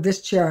out of this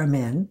chair I'm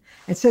in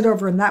and sit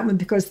over in that one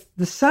because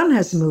the sun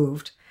has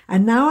moved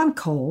and now I'm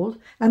cold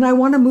and I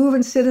want to move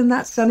and sit in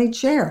that sunny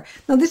chair.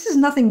 Now, this is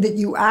nothing that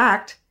you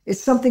act.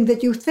 It's something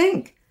that you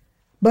think.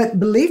 But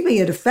believe me,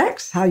 it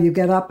affects how you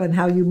get up and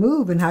how you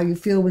move and how you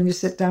feel when you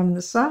sit down in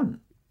the sun.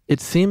 It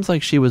seems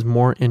like she was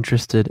more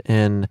interested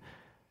in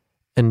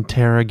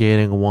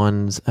interrogating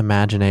one's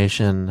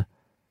imagination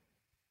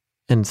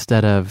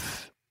instead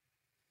of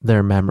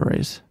their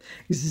memories.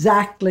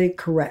 Exactly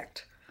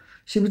correct.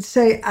 She would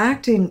say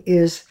acting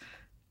is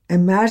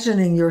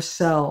imagining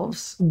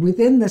yourselves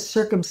within the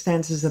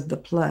circumstances of the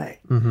play.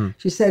 Mm-hmm.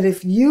 She said,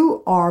 if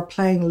you are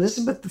playing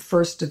Elizabeth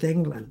I of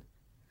England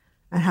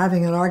and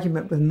having an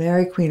argument with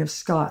Mary, Queen of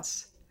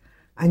Scots,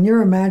 and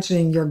you're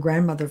imagining your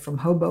grandmother from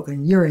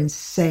Hoboken, you're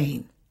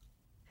insane.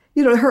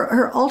 You know,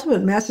 her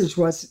ultimate message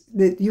was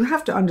that you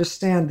have to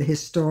understand the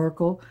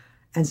historical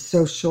and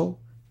social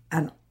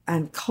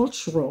and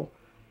cultural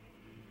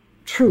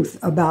truth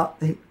about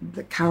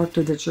the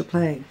character that you're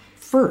playing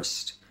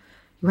first.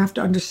 You have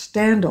to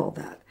understand all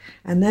that.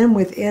 And then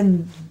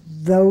within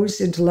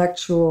those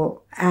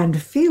intellectual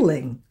and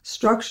feeling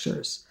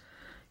structures,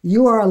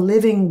 you are a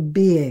living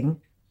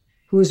being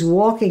who is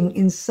walking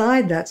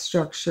inside that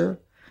structure,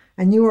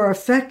 and you are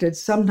affected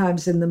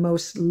sometimes in the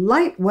most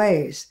light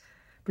ways.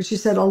 But she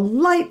said a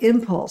light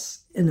impulse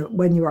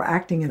when you are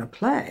acting in a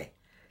play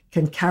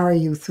can carry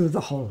you through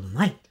the whole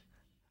night.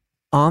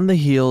 On the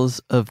heels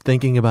of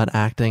thinking about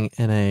acting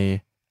in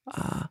a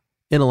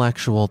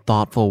intellectual,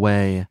 thoughtful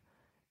way,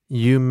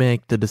 you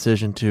make the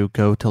decision to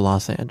go to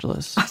Los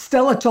Angeles.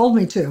 Stella told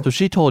me to. So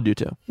she told you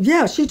to?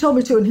 Yeah, she told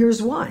me to, and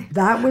here's why.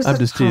 That was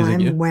a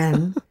time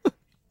when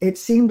it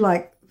seemed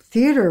like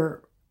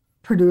theater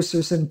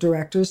producers and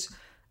directors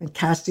and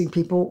casting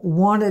people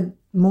wanted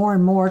more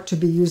and more to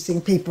be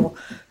using people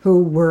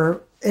who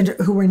were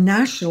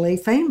nationally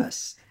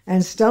famous.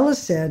 And Stella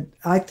said,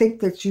 I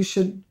think that you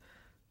should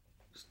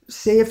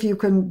see if you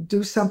can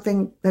do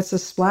something that's a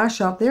splash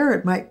out there.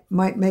 It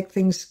might make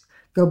things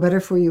go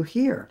better for you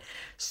here.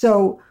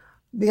 So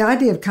the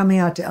idea of coming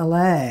out to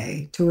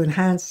LA to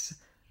enhance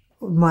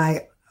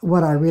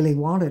what I really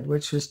wanted,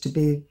 which was to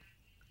be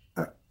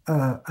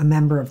a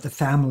member of the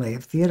family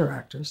of theater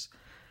actors,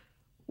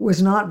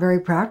 was not very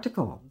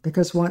practical,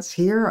 because once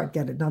here, I'd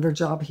get another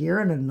job here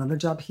and another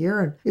job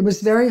here. And it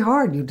was very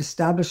hard. You'd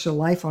establish a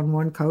life on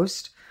one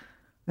coast,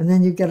 and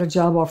then you'd get a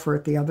job offer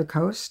at the other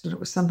coast. And it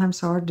was sometimes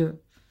hard to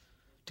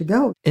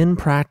go.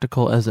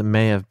 Impractical as it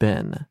may have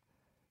been,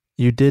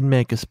 you did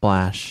make a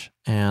splash,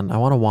 and I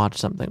want to watch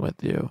something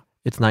with you.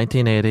 It's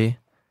 1980.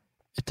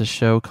 It's a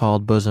show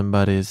called Bosom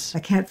Buddies. I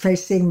can't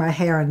face seeing my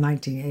hair in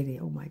 1980.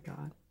 Oh, my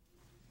God.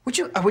 Would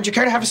you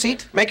care to have a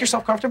seat? Make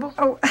yourself comfortable?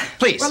 Oh,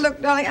 please. Well,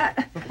 look, darling,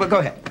 Well, go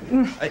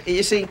ahead.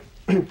 You see,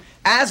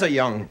 as a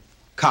young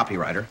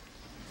copywriter,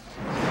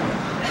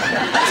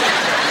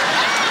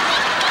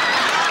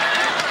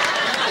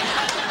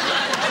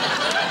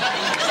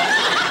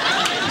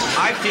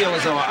 I feel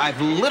as though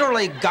I've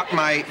literally got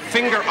my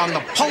finger on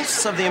the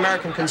pulse of the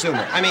American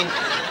consumer. I mean,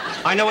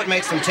 I know what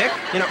makes them tick.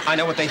 You know, I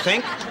know what they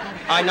think.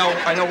 I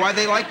know why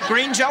they like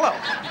green Jell-O.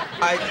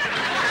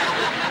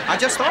 I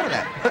just thought of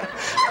that.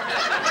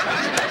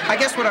 I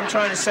guess what I'm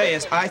trying to say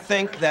is I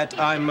think that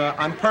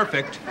I'm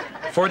perfect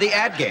for the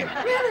ad game.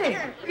 Really?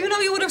 You know,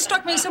 you would have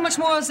struck me so much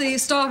more as the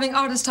starving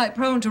artist type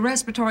prone to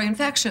respiratory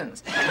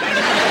infections.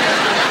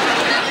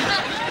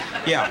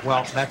 Yeah,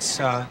 well, that's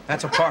a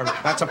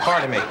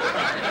part of me.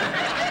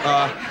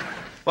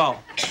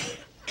 Well,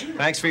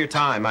 thanks for your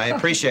time. I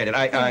appreciate it.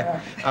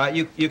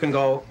 You can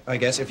go, I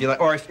guess, if you like,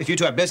 or if you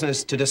two have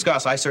business to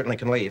discuss, I certainly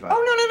can leave. Oh,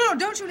 no,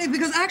 don't you leave,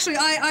 because actually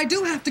I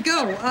do have to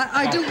go.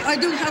 I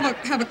do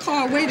have a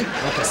car waiting.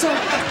 Okay. So,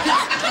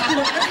 you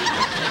know,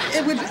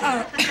 it would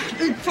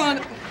be fun.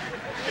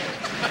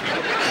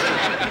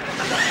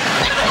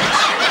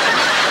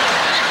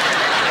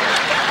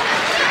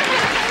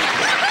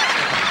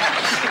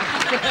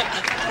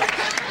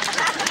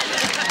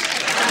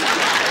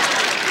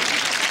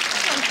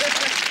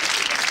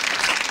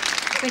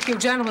 I think you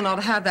gentlemen ought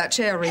to have that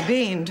chair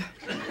rebeamed.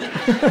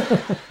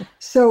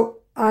 So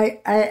I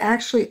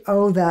actually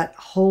owe that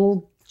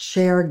whole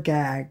chair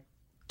gag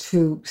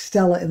to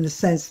Stella, in the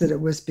sense that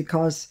it was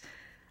because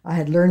I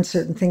had learned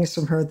certain things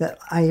from her that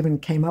I even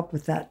came up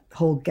with that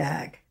whole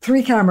gag.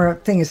 3-camera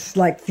thing is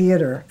like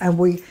theater, and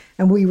we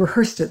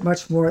rehearsed it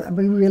much more.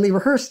 We really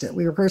rehearsed it.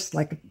 We rehearsed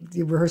like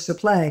you rehearse a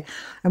play,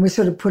 and we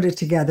sort of put it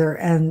together,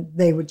 and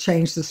they would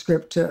change the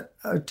script to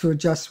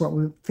adjust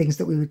things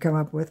that we would come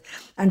up with.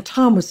 And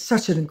Tom was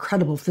such an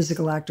incredible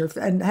physical actor,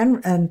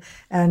 and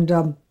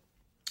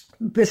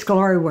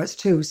Biscolari was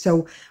too.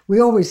 So we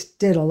always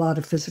did a lot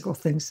of physical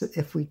things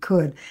if we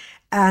could.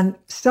 And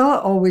Stella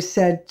always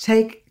said,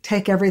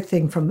 take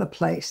everything from the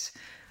place.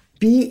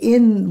 Be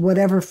in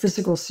whatever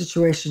physical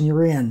situation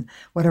you're in,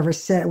 whatever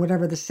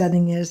the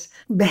setting is,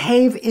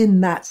 behave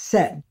in that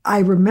set. I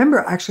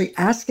remember actually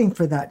asking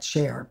for that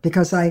chair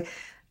because I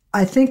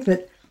think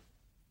that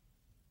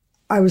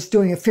I was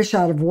doing a fish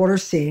out of water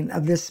scene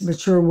of this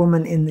mature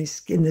woman in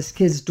this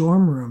kid's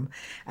dorm room.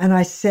 And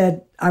I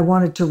said I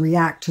wanted to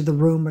react to the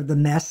room or the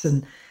mess,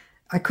 and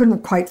I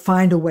couldn't quite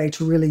find a way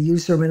to really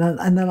use her.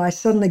 And then I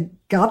suddenly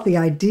got the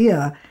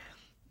idea.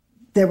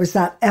 There was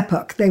that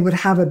epoch. They would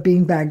have a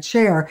beanbag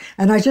chair.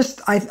 And I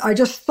just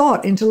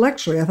thought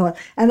intellectually,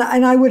 and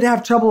I would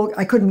have trouble.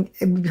 It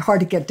would be hard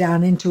to get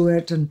down into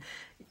it. And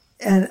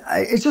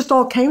it just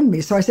all came to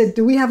me. So I said,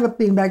 do we have a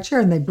beanbag chair?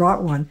 And they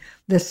brought one.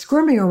 The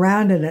squirming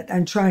around in it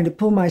and trying to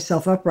pull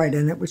myself upright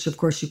in it, which of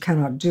course you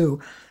cannot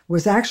do,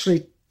 was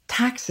actually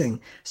taxing.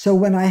 So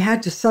when I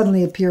had to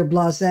suddenly appear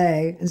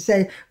blasé and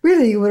say,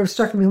 really, you would have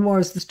struck me more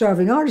as the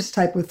starving artist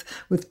type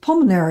with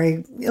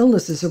pulmonary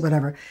illnesses or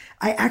whatever,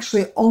 I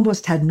actually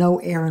almost had no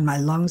air in my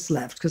lungs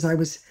left because I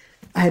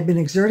had been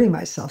exerting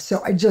myself.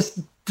 So I just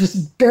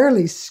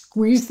barely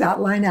squeezed that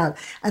line out.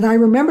 And I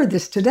remember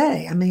this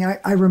today. I mean,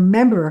 I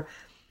remember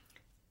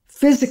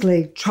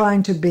physically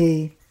trying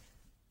to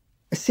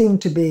seem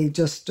to be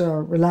just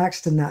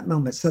relaxed in that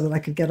moment so that I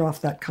could get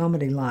off that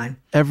comedy line.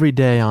 Every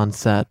day on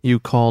set, you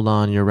called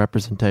on your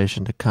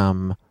representation to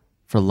come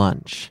for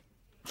lunch.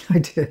 I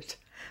did.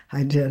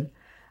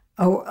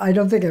 Oh, I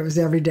don't think it was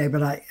every day,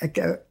 but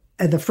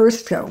at the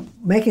first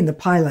making the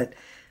pilot,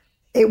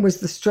 it was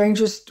the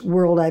strangest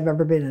world I've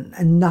ever been in,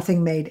 and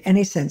nothing made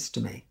any sense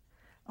to me.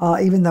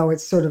 Even though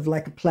it's sort of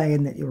like a play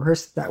and that you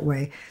rehearse it that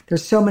way,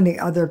 there's so many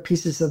other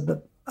pieces of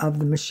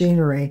the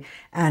machinery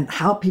and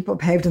how people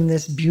behaved in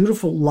this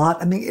beautiful lot.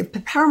 I mean,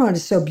 Paramount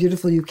is so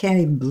beautiful, you can't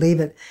even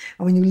believe it.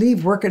 And when you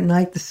leave work at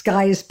night, the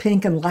sky is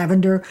pink and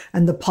lavender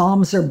and the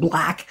palms are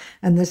black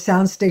and the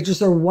sound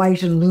stages are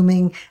white and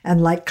looming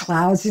and like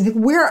clouds. You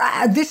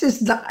think, this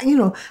is,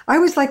 I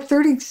was like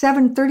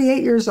 37,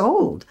 38 years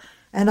old.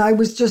 And I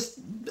was just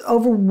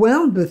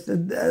overwhelmed with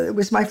it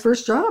was my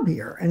first job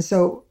here. And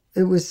so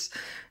it was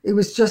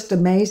just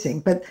amazing.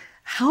 But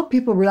how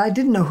people really,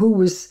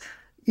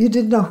 you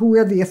didn't know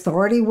where the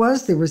authority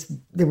was. There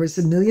was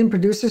a million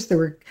producers. There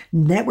were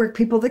network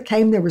people that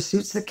came. There were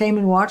suits that came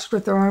and watched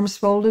with their arms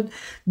folded.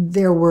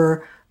 There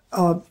were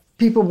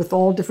people with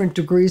all different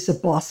degrees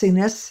of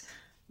bossiness,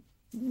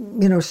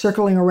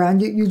 circling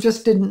around you. You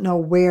just didn't know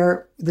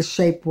where the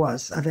shape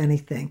was of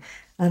anything.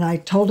 And I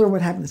told her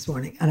what happened this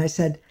morning. And I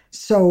said,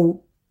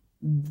 so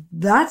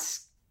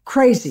that's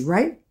crazy,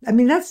 right? I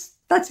mean, that's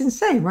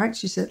insane, right?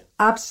 She said,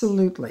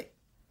 absolutely.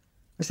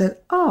 I said,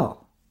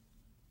 oh,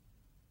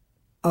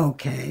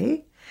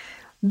 okay.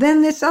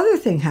 Then this other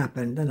thing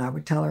happened, and I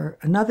would tell her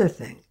another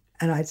thing.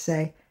 And I'd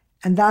say,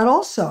 and that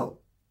also,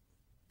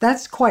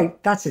 that's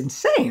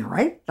insane,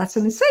 right? That's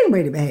an insane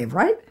way to behave,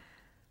 right?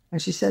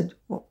 And she said,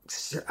 well,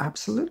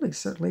 absolutely,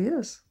 certainly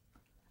is.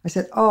 I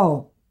said,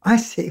 oh, I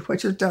see.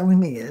 What you're telling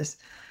me is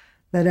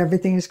that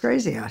everything is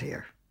crazy out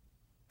here.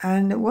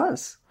 And it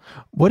was.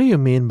 What do you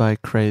mean by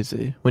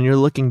crazy when you're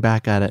looking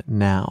back at it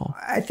now?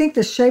 I think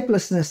the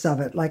shapelessness of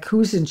it, like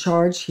who's in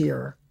charge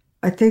here.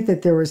 I think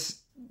that there is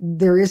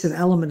an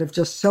element of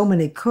just so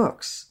many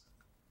cooks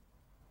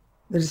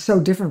that is so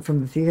different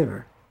from the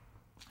theater.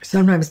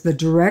 Sometimes the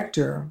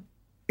director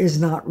is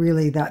not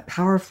really that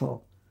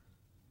powerful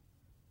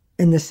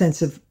in the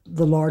sense of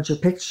the larger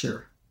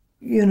picture,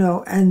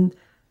 and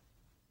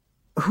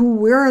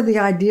where are the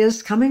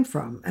ideas coming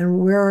from, and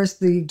where is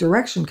the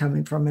direction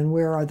coming from, and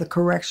where are the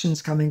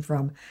corrections coming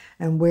from,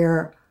 and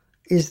where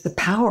is the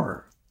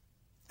power?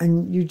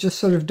 And you just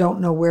sort of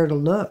don't know where to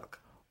look.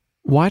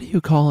 Why do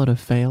you call it a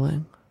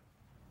failing?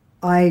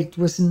 I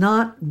was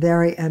not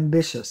very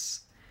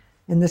ambitious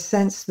in the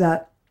sense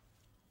that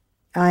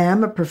I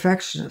am a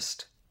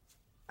perfectionist,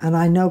 and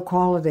I know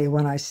quality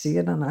when I see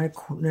it, and I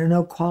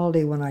know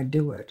quality when I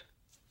do it,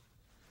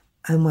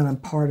 and when I'm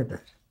part of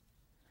it.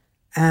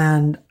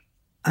 And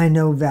I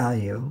know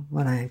value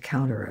when I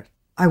encounter it.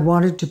 I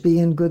wanted to be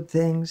in good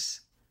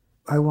things.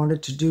 I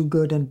wanted to do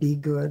good and be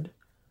good.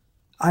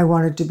 I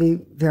wanted to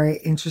be very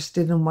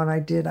interested in what I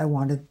did. I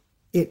wanted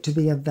it to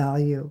be of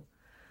value.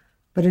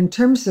 But in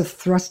terms of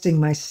thrusting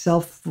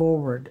myself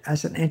forward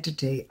as an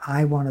entity,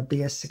 I want to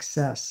be a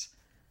success.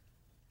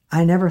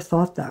 I never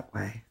thought that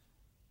way.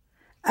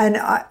 And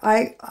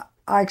I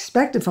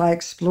expect if I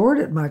explored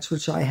it much,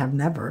 which I have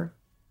never,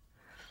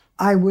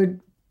 I would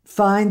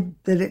find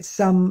that it's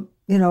some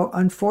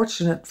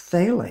unfortunate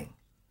failing,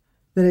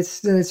 that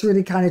it's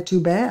really kind of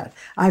too bad.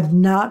 I've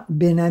not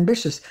been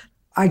ambitious.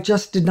 I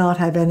just did not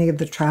have any of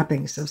the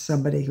trappings of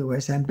somebody who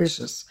is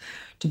ambitious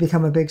to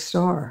become a big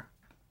star.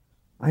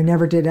 I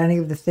never did any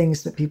of the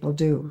things that people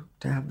do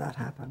to have that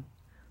happen.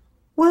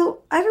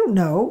 Well, I don't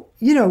know.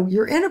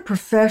 You're in a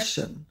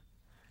profession,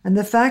 and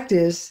the fact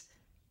is,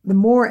 the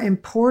more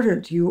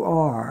important you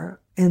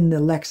are in the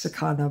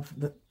lexicon of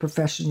the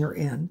profession you're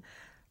in,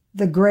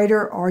 the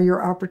greater are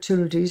your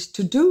opportunities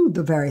to do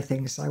the very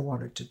things I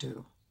wanted to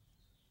do.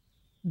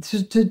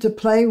 To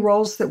play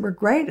roles that were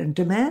great and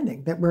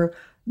demanding, that were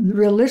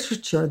real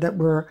literature, that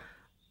were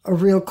a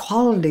real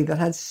quality, that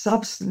had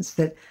substance,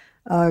 that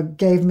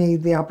gave me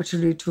the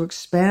opportunity to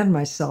expand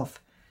myself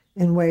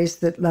in ways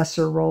that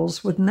lesser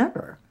roles would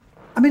never.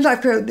 I mean,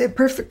 like the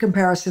perfect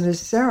comparison is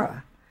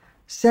Sarah.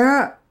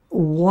 Sarah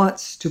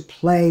wants to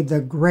play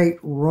the great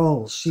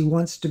roles. She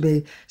wants to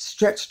be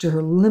stretched to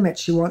her limit.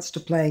 She wants to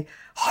play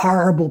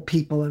horrible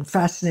people and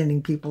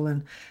fascinating people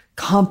and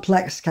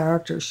complex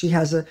characters. She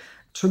has a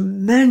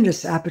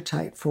tremendous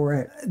appetite for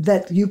it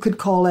that you could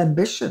call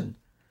ambition.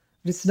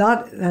 It's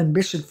not an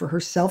ambition for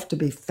herself to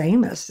be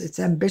famous. It's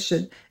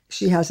ambition.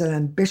 She has an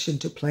ambition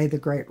to play the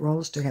great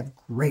roles, to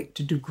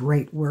do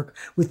great work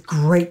with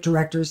great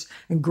directors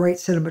and great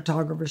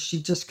cinematographers.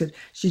 She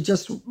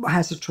just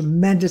has a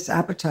tremendous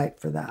appetite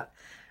for that.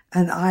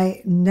 And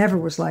I never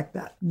was like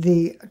that.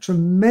 The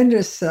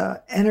tremendous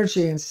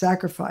energy and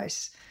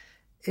sacrifice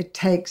it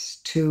takes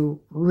to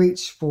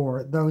reach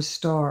for those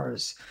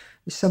stars.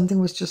 Something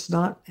was just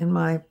not in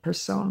my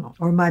persona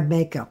or my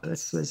makeup.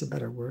 That's a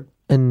better word.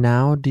 And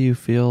now do you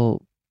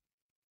feel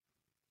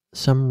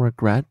some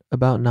regret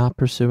about not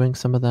pursuing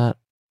some of that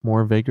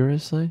more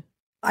vigorously?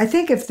 I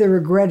think if the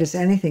regret is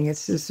anything,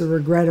 it's just a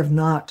regret of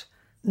not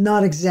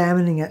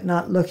examining it,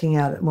 not looking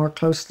at it more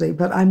closely.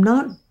 But I'm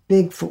not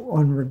big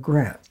on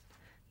regret.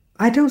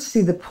 I don't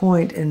see the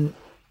point in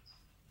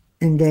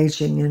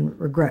engaging in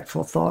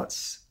regretful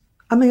thoughts.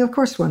 I mean, of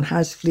course, one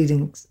has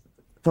fleeting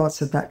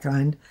thoughts of that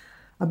kind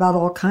about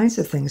all kinds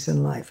of things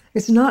in life.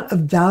 It's not a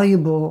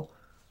valuable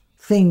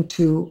thing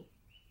to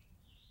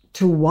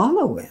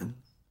wallow in.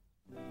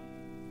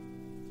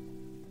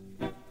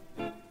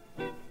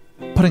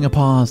 Putting a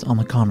pause on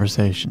the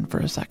conversation for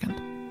a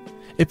second.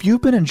 If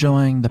you've been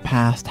enjoying the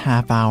past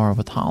half hour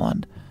with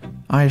Holland,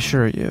 I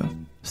assure you,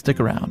 stick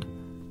around.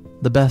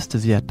 The best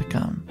is yet to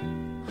come.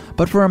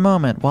 But for a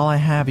moment, while I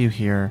have you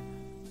here,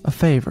 a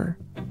favor.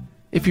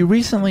 If you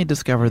recently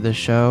discovered this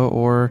show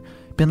or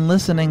been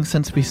listening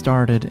since we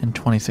started in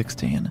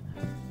 2016,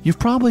 you've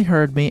probably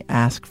heard me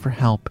ask for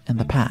help in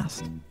the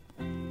past.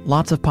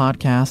 Lots of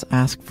podcasts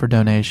ask for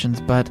donations,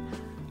 but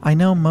I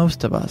know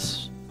most of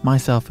us,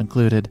 myself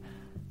included,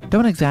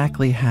 don't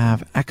exactly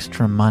have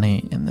extra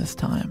money in this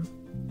time.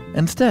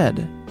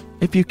 Instead,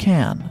 if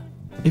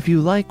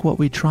you like what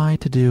we try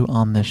to do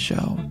on this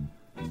show,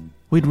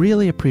 we'd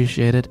really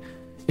appreciate it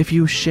if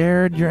you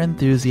shared your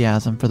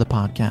enthusiasm for the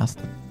podcast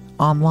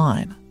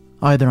online,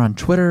 either on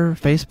Twitter,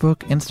 Facebook,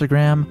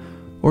 Instagram,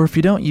 or if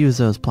you don't use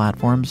those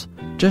platforms,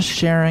 just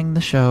sharing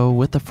the show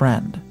with a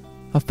friend,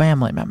 a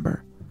family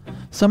member,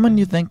 someone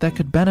you think that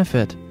could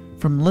benefit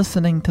from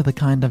listening to the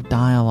kind of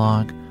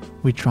dialogue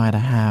we try to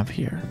have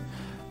here.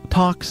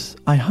 Talks,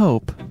 I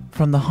hope,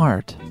 from the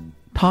heart.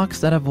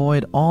 Talks that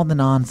avoid all the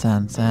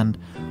nonsense and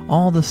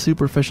all the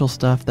superficial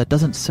stuff that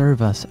doesn't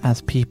serve us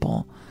as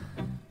people.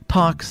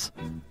 Talks,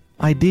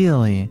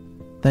 ideally,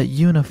 that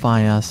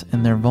unify us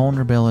in their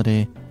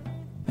vulnerability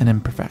and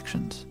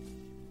imperfections.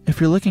 If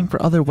you're looking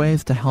for other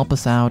ways to help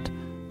us out,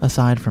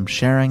 aside from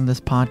sharing this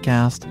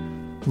podcast,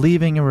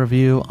 leaving a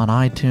review on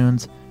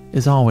iTunes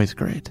is always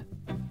great.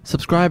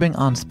 Subscribing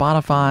on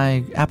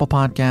Spotify, Apple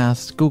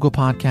Podcasts, Google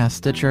Podcasts,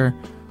 Stitcher,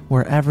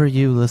 wherever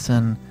you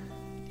listen,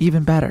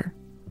 even better.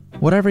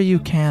 Whatever you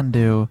can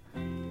do,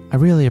 I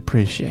really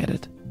appreciate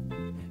it.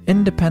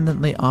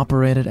 Independently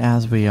operated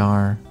as we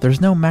are,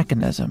 there's no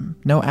mechanism,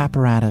 no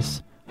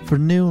apparatus for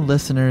new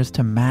listeners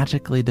to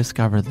magically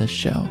discover this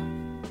show.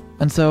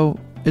 And so,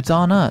 it's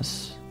on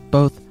us,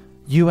 both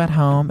you at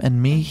home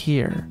and me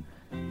here,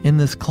 in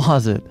this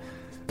closet,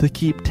 to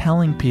keep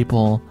telling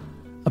people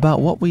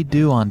about what we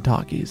do on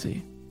Talk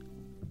Easy.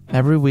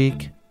 Every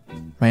week,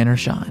 rain or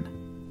shine.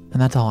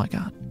 And that's all I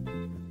got.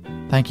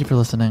 Thank you for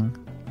listening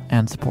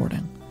and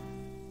supporting.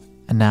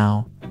 And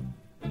now,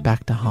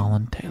 back to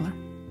Holland Taylor.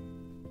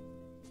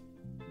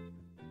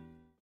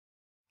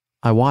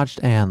 I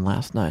watched Anne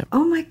last night.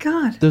 Oh my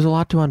God. There's a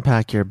lot to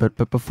unpack here,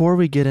 but before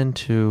we get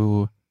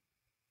into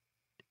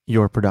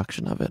your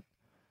production of it,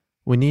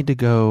 we need to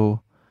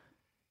go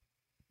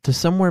to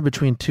somewhere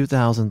between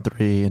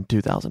 2003 and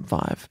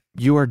 2005.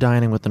 You are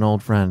dining with an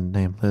old friend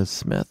named Liz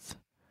Smith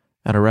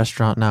at a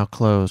restaurant now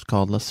closed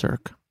called Le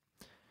Cirque.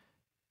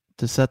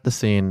 To set the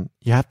scene,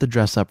 you have to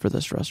dress up for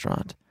this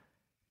restaurant.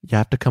 You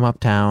have to come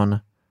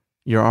uptown.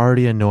 You're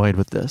already annoyed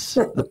with this.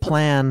 The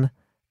plan,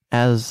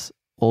 as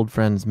old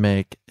friends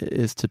make,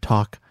 is to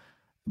talk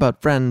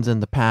about friends in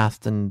the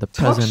past and the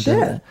present.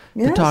 Shit.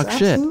 To talk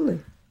absolutely.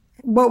 Shit.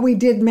 What we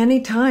did many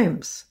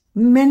times,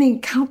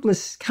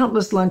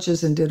 countless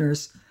lunches and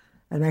dinners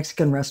at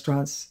Mexican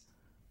restaurants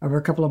over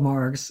a couple of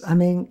margs. I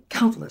mean,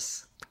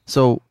 countless.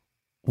 So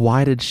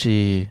why did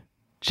she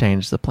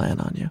change the plan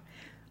on you?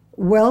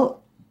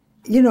 Well,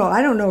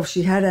 I don't know if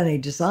she had any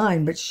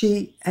design, but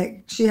she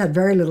had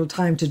very little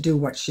time to do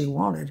what she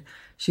wanted.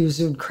 She was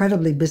an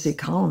incredibly busy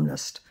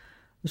columnist.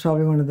 She was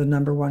probably one of the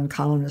number one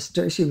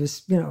columnists. She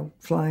was,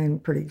 flying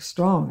pretty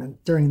strong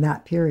during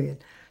that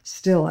period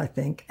still, I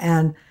think.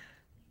 And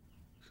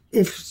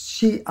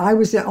I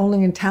was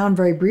only in town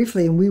very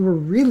briefly, and we were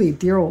really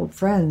dear old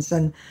friends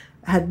and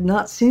had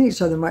not seen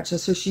each other much. And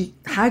so she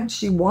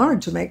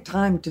wanted to make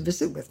time to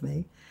visit with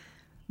me,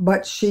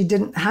 but she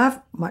didn't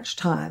have much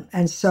time.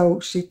 And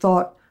so she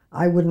thought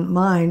I wouldn't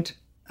mind,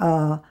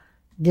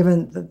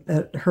 given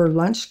that her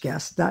lunch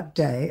guest that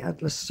day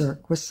at Le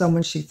Cirque was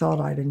someone she thought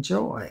I'd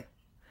enjoy.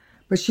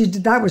 But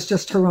that was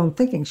just her own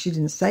thinking. She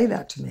didn't say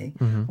that to me.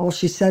 All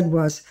she said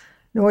was,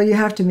 "No, well, you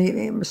have to meet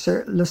me,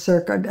 Monsieur Le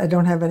Cirque. I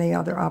don't have any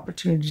other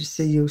opportunity to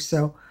see you."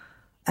 So,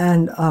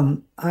 and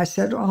I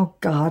said, "Oh,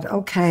 God,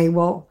 okay,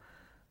 well,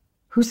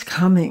 who's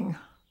coming?"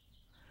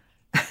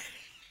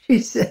 She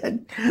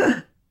said,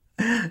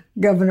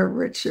 "Governor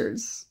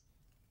Richards."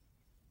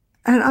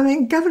 And I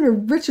mean, Governor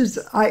Richards,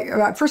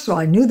 first of all,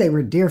 I knew they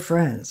were dear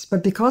friends,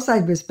 but because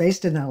I was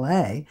based in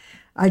LA,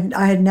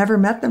 I had never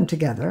met them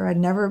together. I'd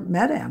never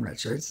met Ann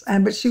Richards,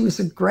 but she was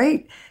a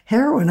great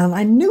heroine, and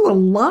I knew a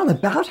lot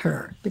about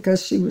her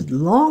because she was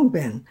long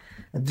been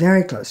a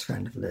very close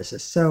friend of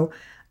Liz's. So,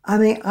 I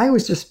mean, I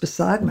was just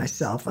beside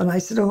myself, and I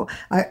said, "Oh,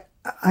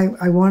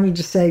 I wanted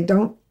to say,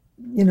 don't,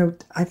 you know,"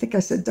 I think I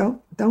said,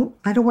 don't,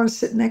 I don't want to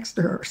sit next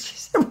to her." She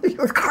said, "Well, you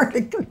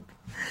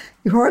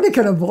hardly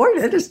can avoid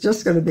it. It's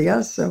just going to be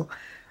us." So,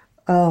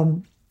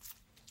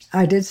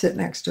 I did sit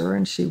next to her,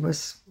 and she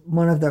was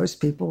one of those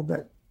people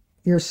that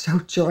you're so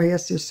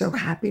joyous, you're so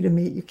happy to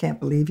meet, you can't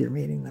believe you're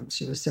meeting them.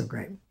 She was so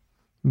great.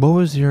 What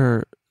was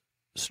your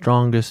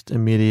strongest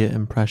immediate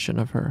impression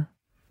of her?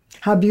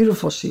 How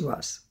beautiful she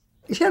was.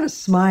 She had a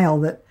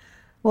smile that,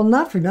 well,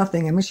 not for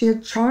nothing. I mean, she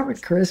had charm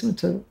and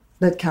charisma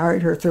that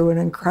carried her through an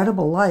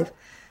incredible life.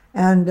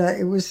 And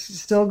it was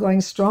still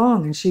going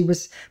strong. And she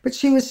was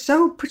put you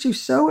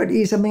so at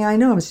ease. I mean, I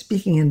know I'm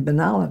speaking in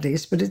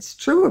banalities, but it's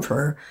true of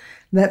her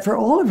that for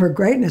all of her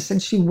greatness,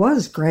 and she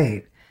was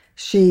great,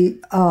 she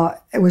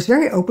was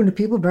very open to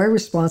people, very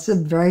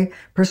responsive, very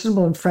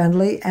personable and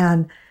friendly,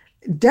 and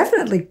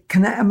definitely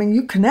connect. I mean,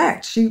 you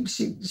connect. She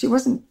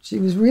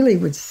really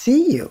would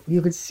see you.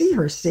 You could see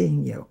her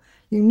seeing you.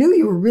 You knew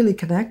you were really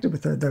connected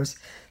with her.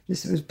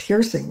 This was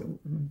piercing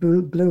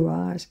blue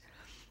eyes.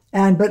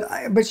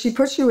 But she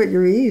puts you at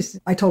your ease.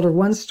 I told her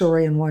one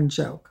story and one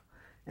joke,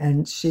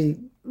 and she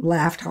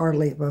laughed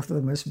heartily at both of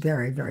them. It was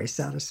very, very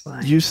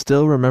satisfying. You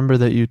still remember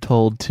that you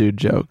told 2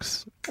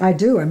 jokes? I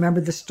do. I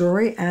remember the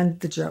story and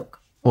the joke.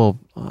 Well,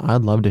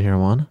 I'd love to hear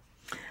one.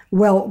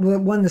 Well,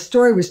 when the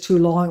story was too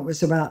long, it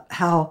was about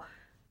how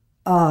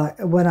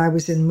when I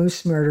was in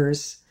Moose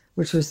Murders,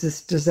 which was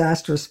this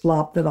disastrous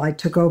flop that I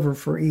took over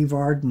for Eve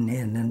Arden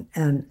in,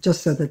 and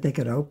just so that they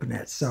could open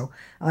it. So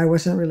I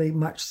wasn't really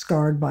much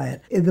scarred by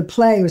it. The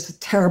play was a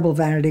terrible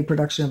vanity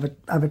production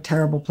of a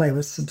terrible play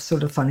with some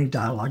sort of funny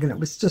dialogue, and it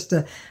was just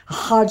a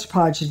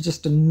hodgepodge and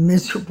just a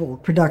miserable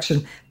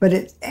production. But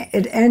it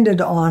ended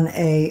on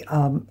a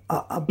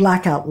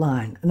blackout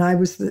line, and I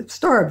was the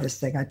star of this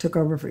thing. I took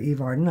over for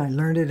Eve Arden. I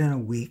learned it in a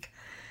week,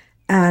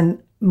 and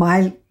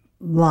my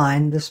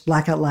line, this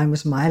blackout line,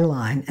 was my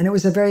line, and it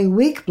was a very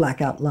weak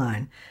blackout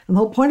line. And the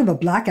whole point of a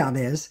blackout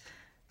is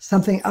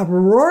something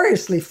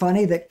uproariously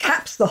funny that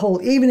caps the whole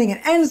evening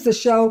and ends the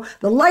show.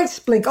 The lights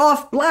blink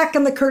off black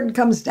and the curtain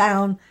comes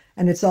down,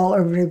 and it's all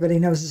over. Everybody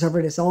knows it's over.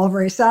 It's all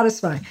very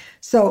satisfying.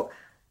 So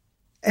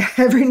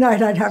every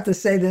night I'd have to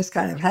say this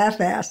kind of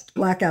half-assed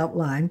blackout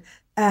line,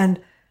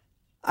 and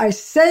I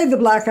say the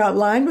blackout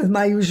line with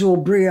my usual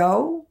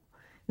brio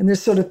and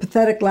this sort of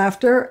pathetic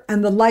laughter,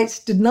 and the lights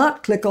did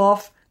not click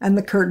off and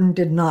the curtain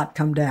did not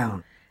come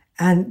down.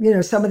 And, you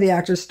know, some of the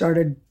actors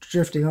started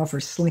drifting off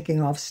or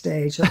slinking off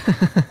stage.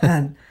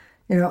 And,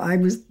 you know, I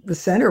was the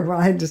center where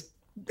I had to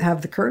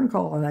have the curtain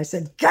call. And I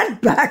said,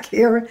 "Get back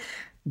here."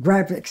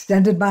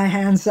 Extended my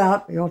hands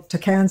out, you know,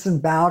 took hands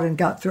and bowed and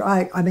got through.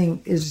 I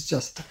mean, it was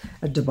just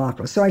a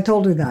debacle. So I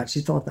told her that.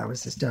 She thought that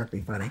was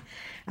hysterically funny.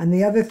 And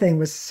the other thing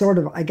was sort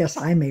of, I guess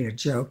I made a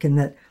joke in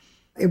that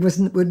it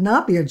would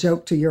not be a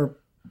joke to your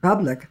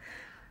public,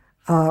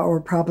 or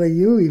probably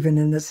you even,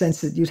 in the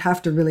sense that you'd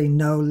have to really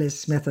know Liz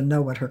Smith and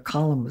know what her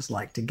column was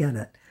like to get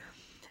it.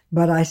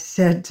 But I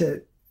said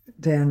to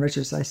Ann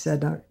Richards, I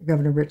said,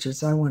 "Governor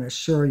Richards, I want to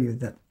assure you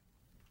that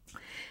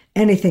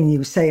anything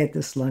you say at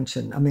this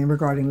luncheon, I mean,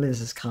 regarding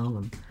Liz's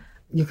column,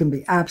 you can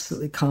be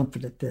absolutely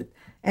confident that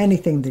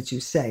anything that you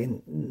say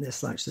in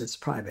this lunch that's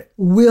private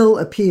will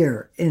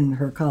appear in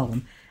her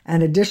column.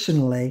 And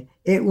additionally,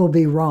 it will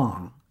be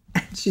wrong."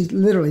 And she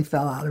literally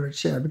fell out of her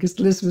chair because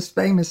Liz was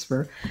famous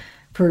for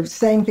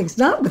saying things,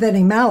 not with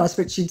any malice,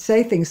 but she'd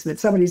say things that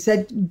somebody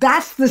said,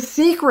 "That's the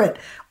secret,"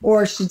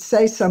 or she'd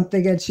say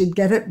something and she'd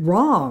get it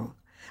wrong.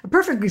 A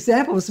perfect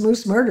example was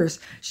Moose Murders.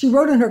 She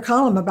wrote in her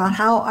column about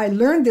how I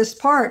learned this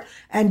part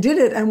and did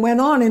it and went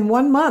on in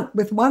 1 month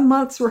with 1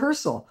 month's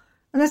rehearsal.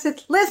 And I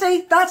said,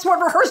 "Lizzie, that's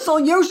what rehearsal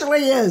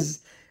usually is.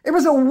 It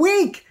was a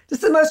week.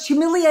 Just the most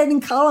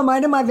humiliating column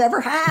item I've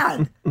ever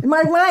had in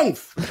my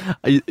life."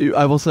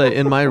 I will say,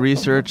 in my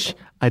research,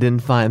 I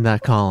didn't find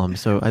that column,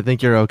 so I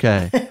think you're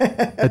okay.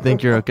 I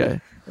think you're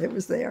okay. It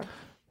was there.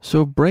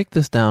 So break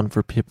this down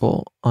for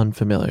people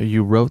unfamiliar.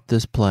 You wrote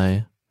this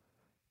play.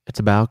 It's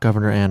about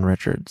Governor Ann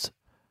Richards.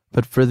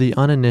 But for the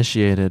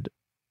uninitiated,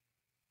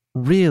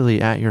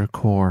 really at your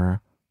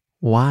core,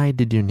 why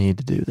did you need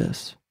to do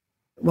this?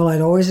 Well,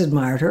 I'd always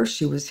admired her.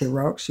 She was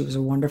heroic. She was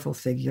a wonderful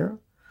figure,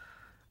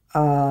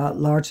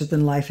 larger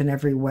than life in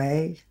every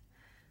way.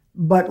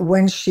 But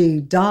when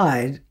she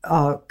died,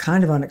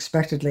 kind of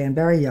unexpectedly and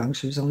very young,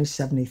 she was only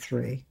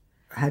 73,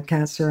 had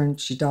cancer, and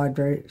she died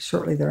very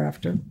shortly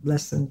thereafter,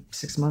 less than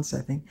 6 months,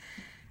 I think.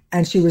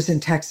 And she was in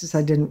Texas.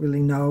 I didn't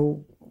really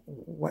know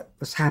what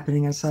was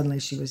happening, and suddenly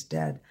she was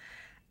dead.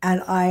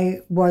 And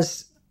I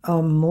was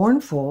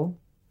mournful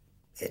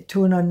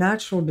to an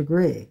unnatural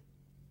degree,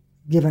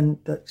 given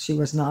that she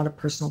was not a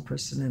personal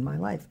person in my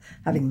life.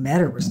 Having met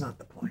her was not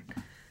the point.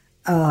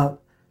 And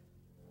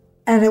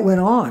it went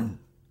on.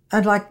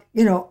 And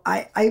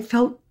I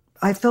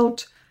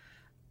felt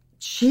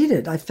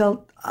cheated. I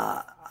felt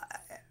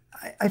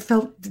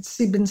that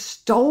she'd been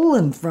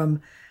stolen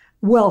from,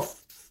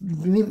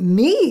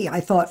 me, I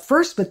thought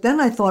first, but then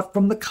I thought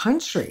from the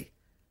country.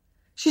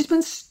 She's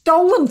been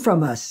stolen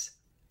from us.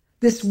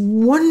 This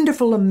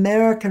wonderful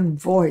American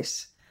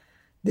voice,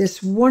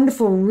 this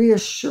wonderful,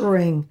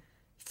 reassuring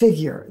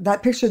figure.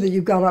 That picture that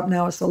you got up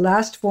now is the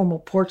last formal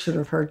portrait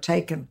of her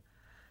taken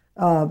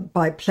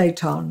by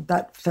Platon,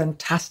 that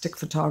fantastic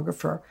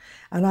photographer.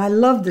 And I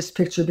love this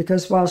picture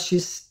because while she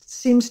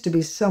seems to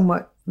be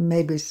somewhat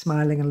maybe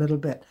smiling a little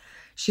bit,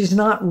 she's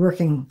not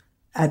working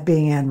at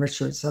being Ann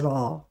Richards at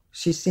all.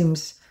 She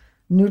seems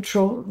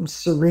neutral and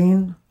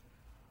serene,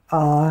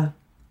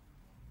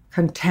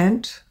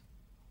 content.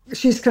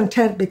 She's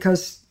content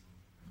because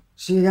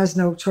she has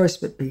no choice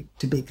but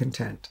to be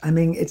content. I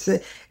mean, it's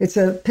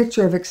a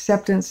picture of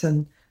acceptance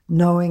and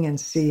knowing and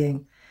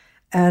seeing.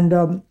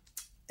 And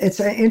it's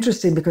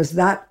interesting because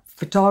that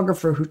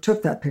photographer who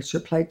took that picture,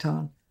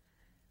 Platon,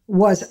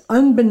 was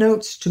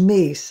unbeknownst to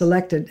me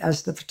selected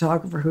as the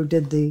photographer who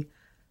did the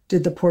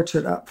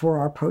portrait up for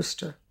our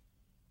poster.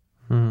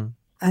 Mm.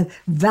 And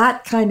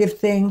that kind of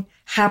thing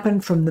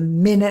happened from the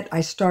minute I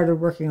started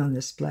working on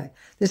this play.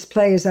 This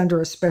play is under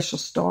a special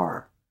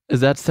star. Is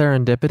that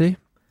serendipity?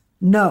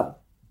 No,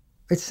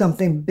 it's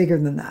something bigger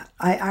than that.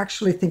 I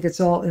actually think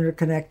it's all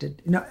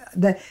interconnected.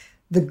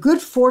 The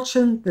good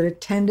fortune that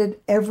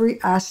attended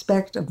every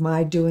aspect of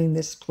my doing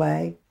this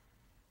play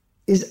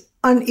is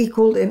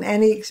unequaled in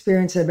any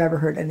experience I've ever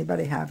heard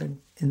anybody have in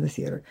the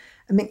theater.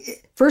 I mean,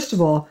 first of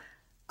all,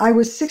 I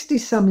was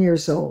 60-some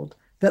years old,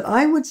 that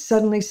I would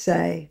suddenly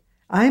say,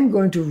 I'm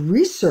going to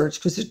research,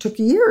 because it took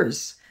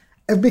years.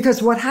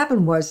 Because what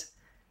happened was,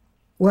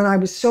 when I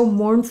was so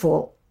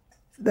mournful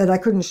that I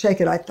couldn't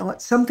shake it, I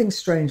thought something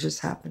strange is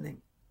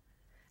happening.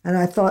 And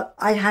I thought,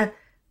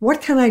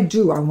 what can I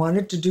do? I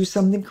wanted to do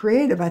something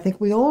creative. I think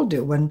we all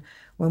do. When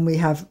we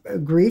have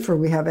grief or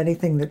we have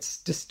anything that's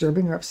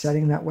disturbing or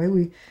upsetting that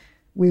way,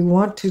 we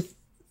want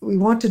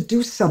to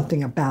do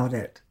something about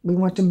it. We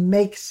want to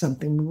make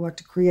something. We want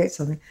to create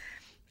something.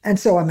 And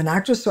so I'm an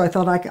actress, so I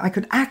thought I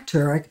could act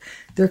her.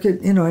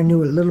 I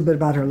knew a little bit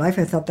about her life.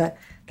 I thought that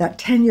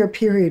 10-year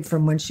period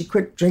from when she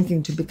quit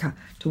drinking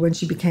to when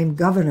she became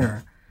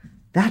governor,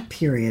 that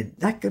period,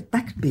 that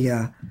could be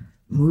a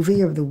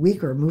movie of the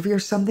week or a movie or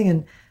something.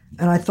 And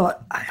I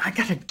thought, I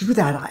got to do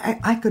that.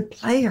 I could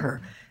play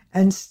her.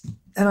 And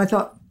I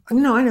thought, I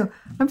know,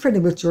 I'm friendly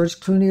with George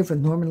Clooney, with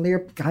Norman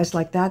Lear, guys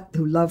like that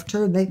who loved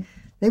her. And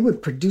they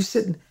would produce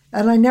it.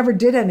 And I never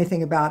did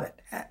anything about it.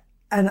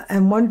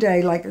 And one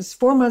day, like it's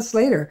 4 months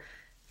later,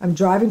 I'm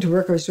driving to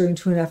work. I was doing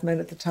 2.5 Men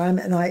at the time.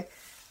 And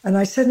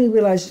I suddenly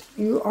realized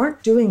you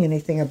aren't doing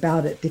anything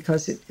about it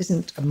because it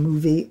isn't a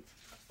movie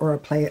or a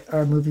play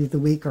or a movie of the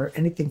week or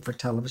anything for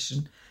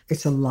television.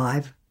 It's a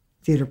live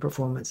theater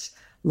performance,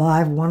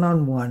 live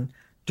one-on-one,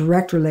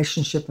 direct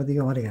relationship with the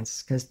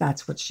audience, because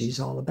that's what she's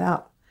all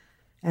about.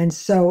 And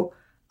so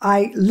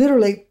I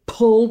literally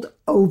pulled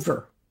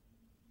over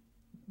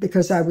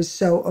because I was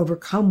so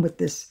overcome with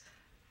this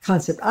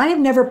concept. I have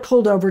never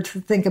pulled over to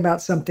think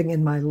about something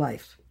in my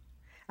life.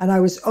 And I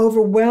was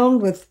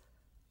overwhelmed with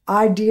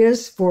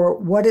ideas for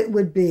what it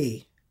would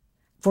be,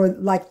 for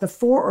like the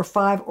 4 or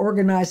 5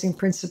 organizing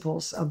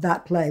principles of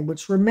that play,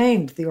 which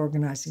remained the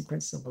organizing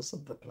principles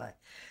of the play,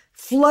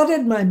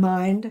 flooded my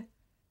mind.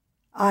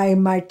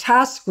 My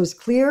task was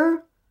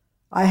clear.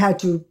 I had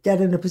to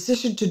get in a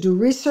position to do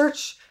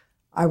research.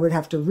 I would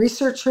have to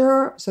research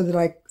her so that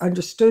I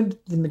understood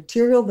the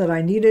material that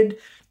I needed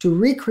to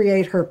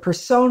recreate her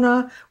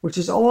persona, which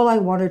is all I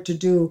wanted to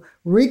do,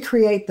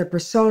 recreate the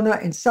persona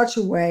in such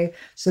a way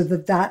so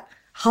that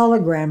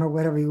hologram, or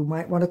whatever you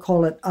might want to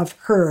call it, of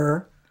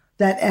her,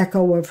 that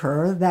echo of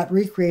her, that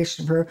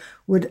recreation of her,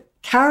 would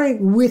carry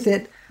with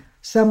it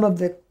some of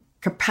the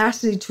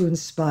capacity to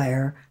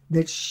inspire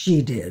that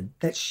she did,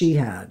 that she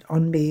had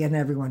on me and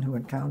everyone who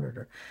encountered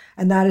her.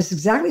 And that is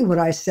exactly what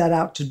I set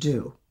out to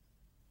do.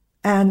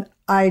 And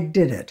I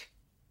did it.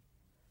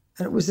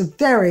 And it was a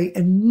very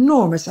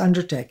enormous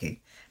undertaking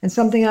and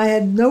something I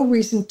had no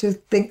reason to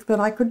think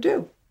that I could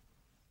do.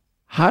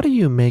 How do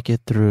you make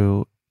it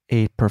through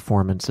 8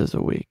 performances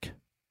a week?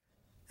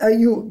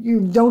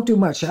 You don't do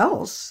much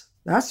else,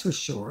 that's for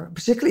sure,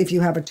 particularly if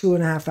you have a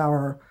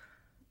 2.5-hour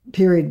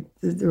period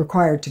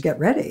required to get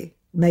ready.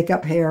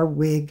 Makeup, hair,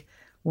 wig,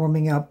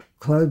 warming up,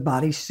 clothes,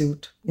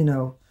 bodysuit,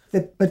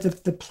 But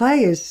if the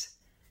play is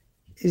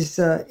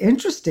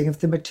interesting, if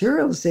the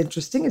material is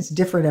interesting, it's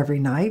different every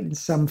night in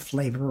some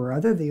flavor or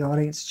other. The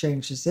audience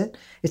changes it.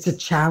 It's a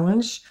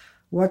challenge.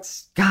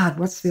 what's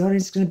the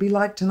audience going to be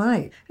like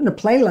tonight? And a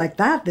play like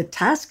that, the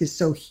task is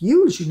so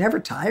huge, you never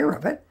tire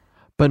of it.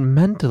 But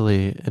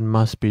mentally, it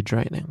must be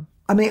draining.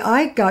 I mean,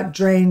 I got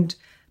drained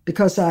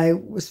because I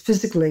was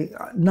physically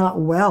not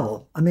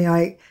well. I mean,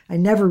 I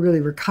never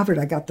really recovered.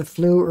 I got the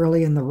flu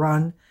early in the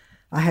run.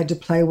 I had to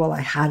play while I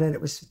had it.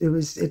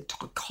 It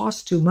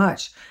cost too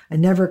much. I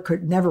never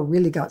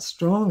really got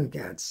strong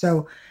again.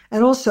 So,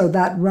 and also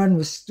that run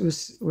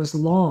was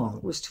long.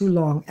 It was too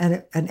long,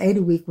 and an 8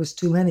 a week was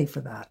too many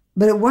for that.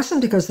 But it wasn't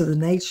because of the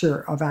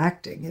nature of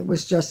acting. It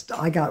was just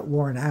I got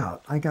worn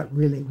out. I got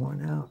really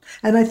worn out,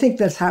 and I think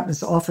that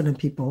happens often in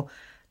people.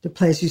 The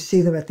plays, you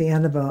see them at the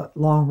end of a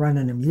long run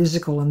in a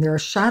musical, and they're a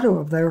shadow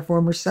of their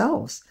former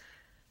selves.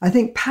 I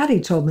think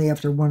Patty told me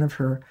after one of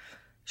her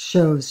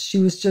shows, she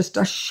was just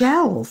a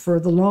shell for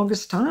the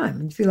longest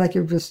time. You feel like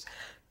you're just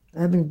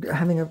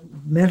having a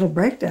mental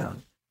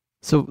breakdown.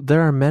 So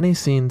there are many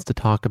scenes to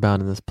talk about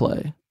in this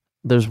play.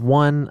 There's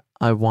one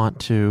I want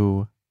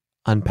to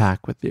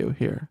unpack with you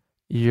here.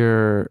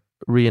 You're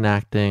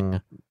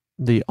reenacting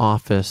the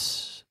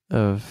office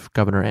of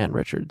Governor Ann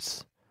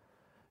Richards.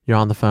 You're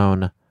on the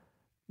phone.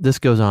 This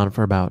goes on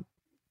for about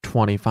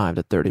 25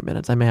 to 30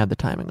 minutes. I may have the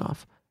timing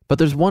off. But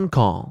there's one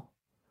call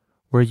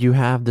where you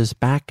have this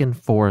back and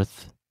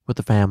forth with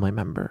a family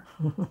member.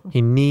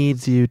 He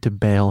needs you to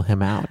bail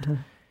him out.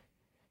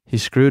 He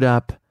screwed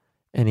up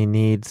and he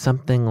needs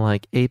something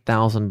like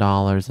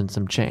 $8,000 and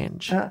some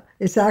change.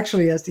 It's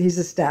actually, he's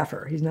a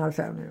staffer. He's not a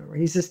family member.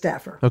 He's a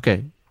staffer.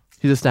 Okay,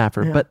 he's a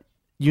staffer. Yeah. But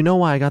you know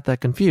why I got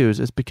that confused?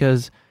 It's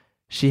because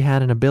she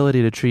had an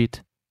ability to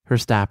treat her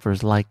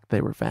staffers like they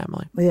were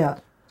family. Yeah,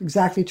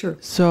 exactly true.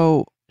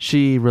 So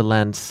she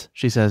relents.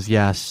 She says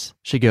yes.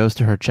 She goes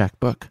to her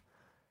checkbook.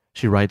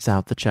 She writes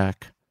out the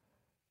check,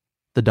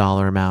 the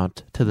dollar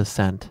amount to the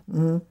cent.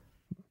 Mm-hmm.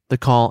 The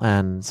call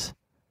ends.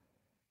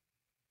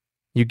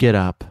 You get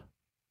up.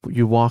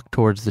 You walk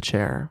towards the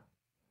chair.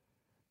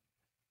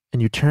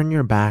 And you turn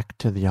your back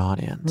to the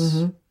audience.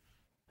 Mm-hmm.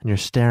 And you're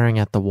staring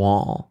at the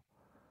wall.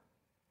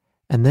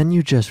 And then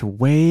you just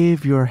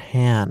wave your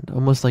hand,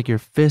 almost like your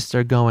fists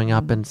are going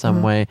up in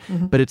some way.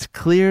 Mm-hmm. But it's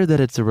clear that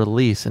it's a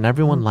release, and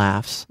everyone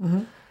laughs.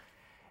 Mm-hmm.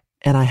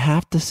 And I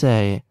have to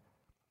say,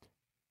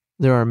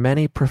 there are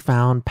many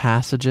profound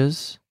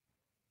passages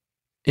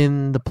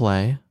in the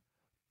play,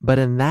 but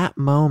in that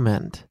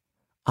moment,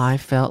 I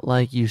felt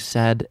like you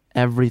said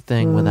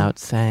everything without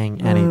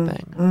saying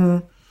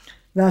anything.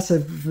 That's a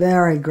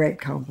very great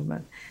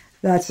compliment.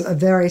 That's a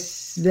very,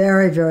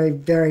 very, very,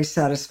 very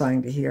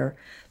satisfying to hear,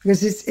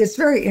 because it's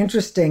very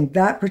interesting.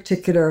 That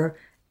particular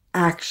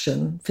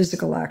action,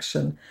 physical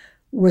action,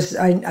 was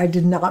I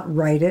did not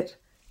write it.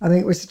 I mean,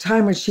 it was a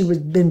time when she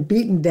had been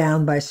beaten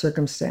down by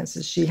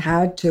circumstances.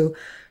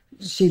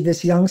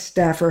 This young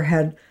staffer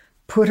had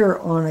put her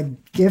on a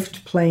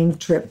gift plane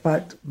trip,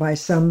 but by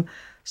some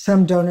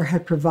donor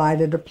had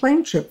provided a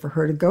plane trip for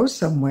her to go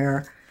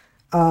somewhere.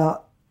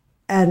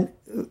 And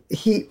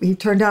he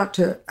turned out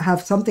to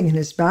have something in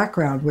his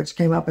background which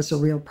came up as a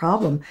real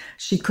problem.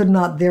 She could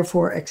not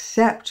therefore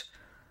accept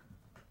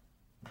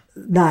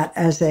that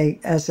as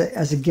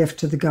a gift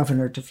to the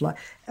governor to fly.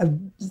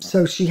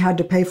 So she had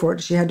to pay for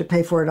it. She had to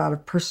pay for it out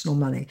of personal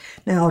money.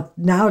 Now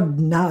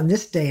in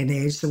this day and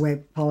age, the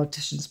way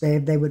politicians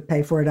behave, they would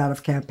pay for it out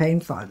of campaign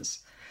funds.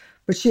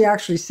 But she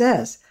actually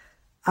says,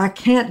 I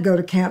can't go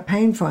to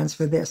campaign funds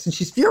for this. And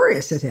she's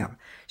furious at him.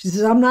 She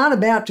says, I'm not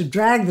about to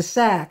drag the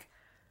sack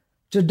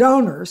to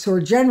donors who are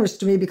generous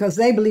to me because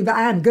they believe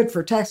I am good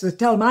for Texas.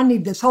 Tell them I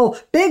need this whole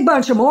big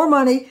bunch of more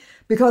money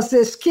because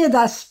this kid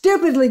I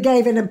stupidly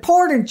gave an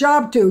important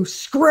job to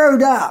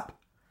screwed up.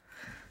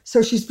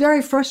 So she's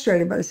very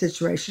frustrated by the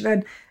situation.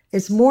 And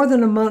it's more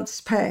than a month's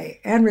pay.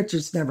 Ann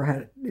Richards never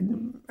had it.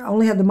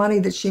 Only had the money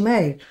that she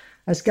made.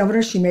 As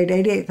governor, she made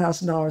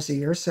 $88,000 a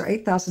year. So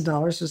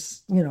 $8,000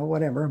 was,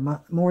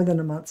 more than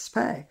a month's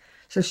pay.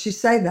 So she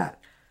said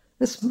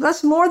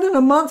that's more than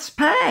a month's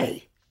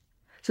pay.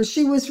 So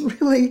she was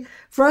really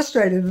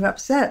frustrated and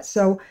upset.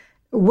 So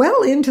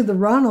well into the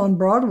run on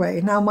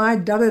Broadway. Now,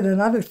 I'd done it in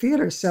other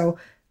theaters. So,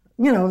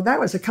 that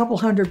was a couple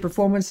hundred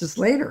performances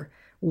later.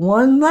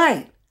 One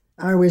night,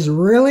 I was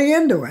really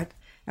into it.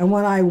 And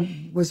when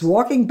I was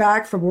walking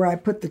back from where I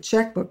put the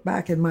checkbook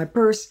back in my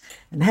purse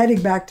and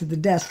heading back to the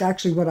desk,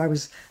 actually I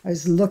was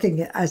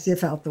looking at as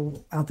if out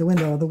the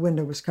window. The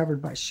window was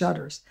covered by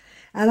shutters.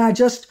 And I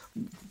just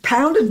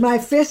pounded my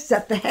fists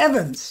at the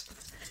heavens.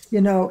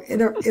 Like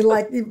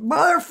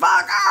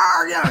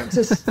motherfucker,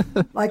 just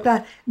like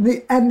that.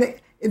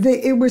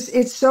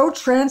 It's so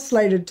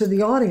translated to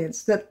the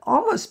audience that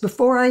almost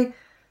before I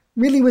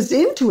really was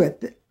into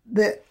it,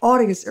 the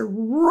audience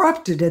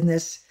erupted in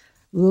this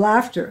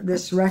laughter,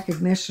 this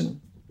recognition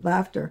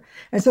laughter.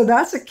 And so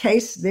there's a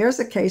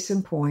case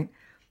in point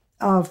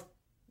of,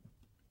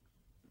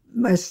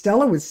 as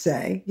Stella would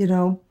say,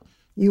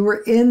 you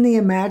were in the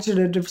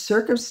imaginative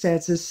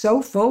circumstances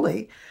so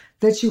fully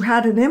that you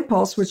had an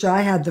impulse, which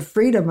I had the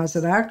freedom as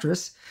an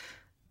actress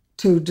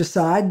to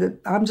decide that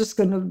I'm just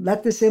going to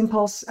let this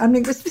impulse. I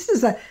mean, this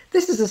is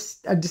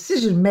a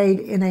decision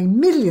made in a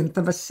millionth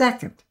of a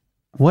second.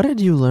 What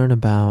did you learn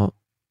about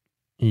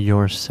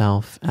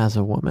yourself as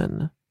a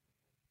woman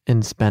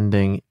in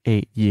spending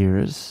 8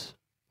 years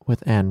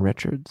with Ann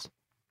Richards?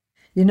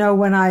 You know,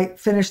 when I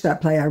finished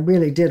that play, I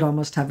really did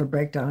almost have a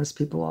breakdown, as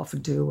people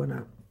often do when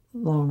a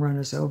long run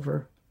is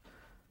over.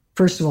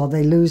 First of all,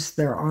 they lose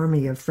their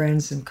army of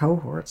friends and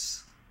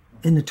cohorts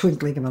in the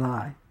twinkling of an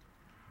eye,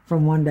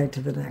 from one day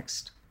to the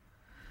next.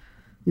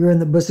 You're in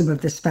the bosom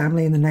of this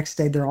family, and the next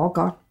day they're all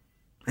gone,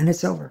 and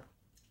it's over.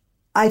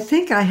 I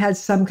think I had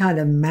some kind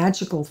of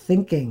magical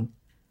thinking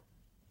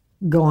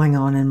going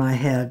on in my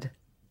head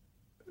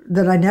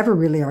that I never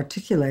really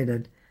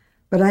articulated.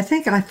 But I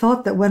think I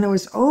thought that when it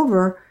was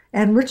over,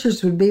 Ann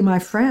Richards would be my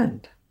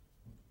friend.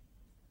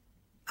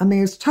 I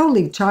mean, it's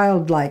totally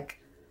childlike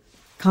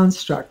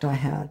construct I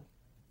had.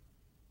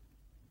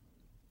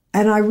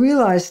 And I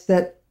realized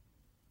that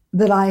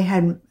I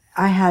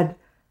had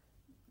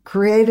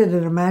created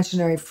an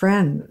imaginary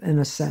friend, in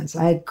a sense.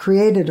 I had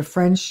created a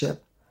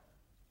friendship.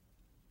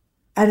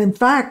 And in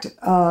fact,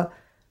 a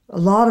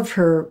lot of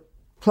her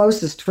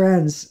closest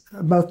friends,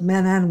 both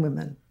men and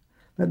women,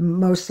 but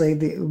mostly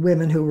the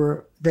women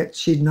that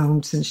she'd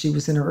known since she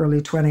was in her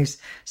early 20s,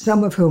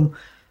 some of whom,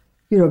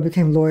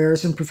 became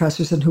lawyers and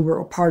professors and who were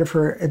a part of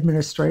her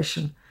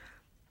administration.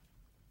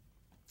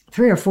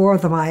 3 or 4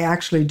 of them I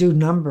actually do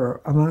number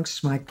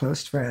amongst my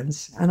close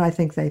friends, and I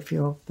think they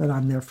feel that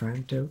I'm their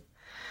friend too.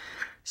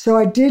 So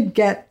I did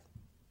get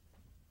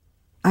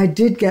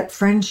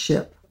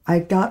friendship. I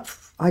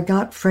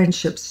got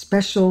friendships,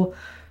 special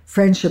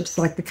friendships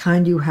like the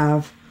kind you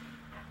have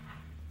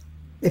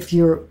if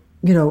you're,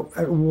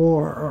 at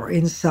war or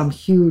in some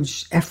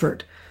huge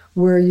effort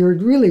where you're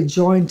really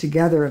joined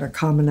together in a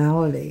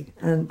commonality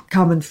and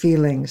common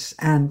feelings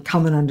and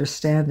common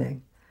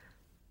understanding.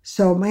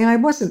 So I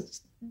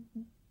wasn't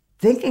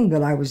thinking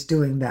that I was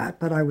doing that,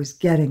 but I was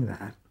getting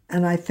that.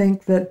 And I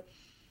think that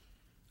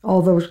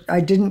although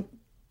I didn't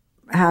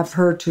have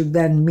her to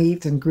then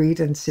meet and greet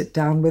and sit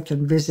down with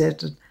and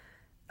visit,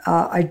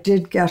 I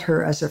did get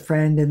her as a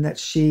friend in that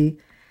she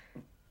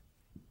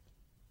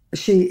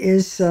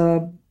is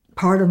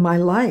part of my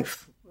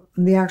life.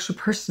 The actual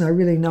person, I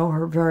really know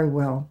her very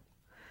well.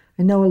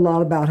 I know a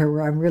lot about her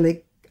where I'm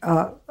really,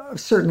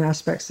 certain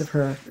aspects of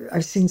her.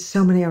 I've seen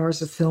so many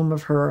hours of film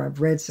of her.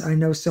 I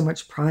know so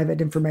much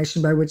private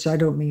information, by which I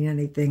don't mean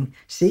anything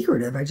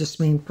secretive. I just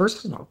mean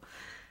personal.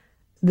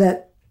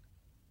 That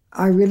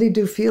I really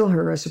do feel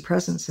her as a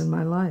presence in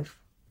my life.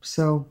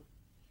 So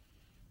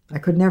I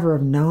could never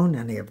have known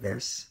any of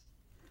this.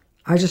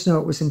 I just know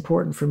it was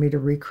important for me to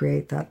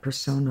recreate that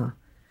persona,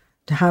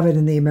 to have it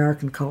in the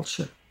American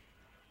culture.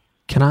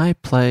 Can I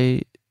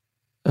play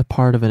a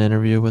part of an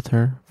interview with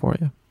her for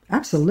you?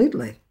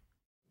 Absolutely.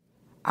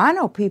 I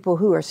know people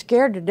who are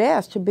scared to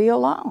death to be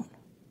alone.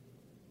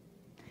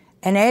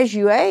 And as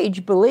you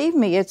age, believe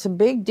me, it's a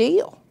big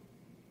deal.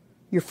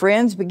 Your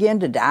friends begin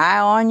to die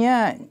on you,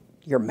 and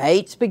your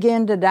mates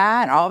begin to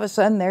die, and all of a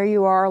sudden there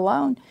you are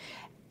alone.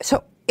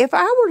 So if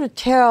I were to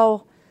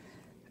tell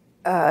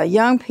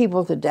young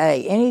people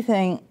today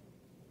anything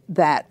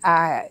that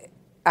I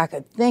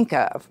could think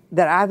of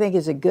that I think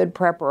is a good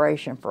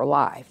preparation for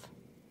life,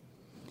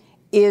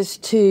 is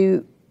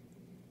to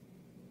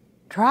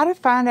try to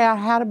find out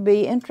how to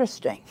be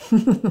interesting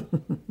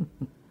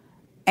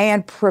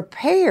and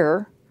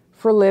prepare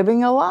for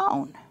living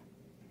alone.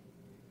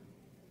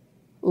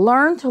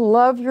 Learn to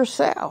love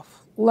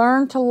yourself.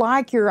 Learn to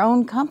like your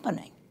own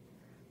company,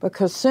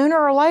 because sooner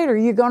or later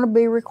you're going to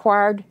be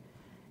required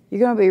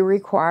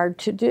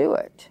to do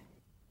it.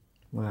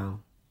 Wow.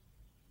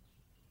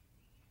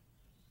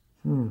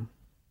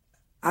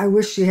 I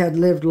wish she had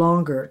lived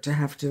longer to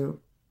have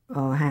to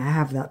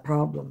have that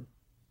problem.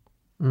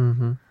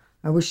 Mm-hmm.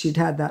 I wish she'd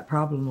had that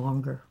problem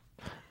longer.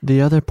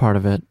 The other part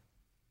of it,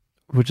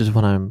 which is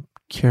what I'm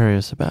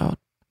curious about,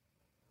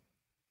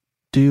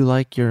 do you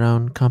like your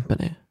own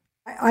company?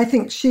 I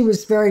think she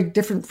was very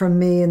different from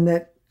me in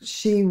that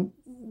she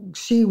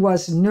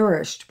was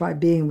nourished by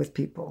being with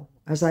people.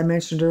 As I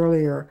mentioned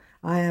earlier,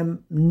 I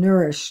am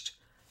nourished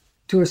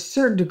to a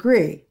certain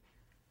degree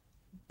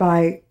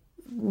by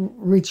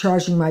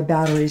recharging my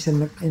batteries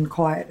in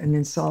quiet and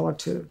in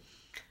solitude.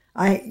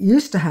 I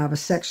used to have a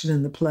section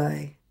in the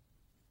play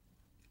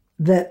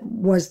that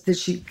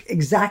she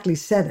exactly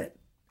said it.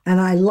 And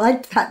I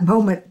liked that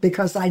moment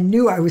because I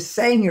knew I was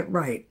saying it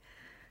right,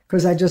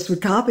 because I just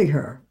would copy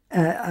her.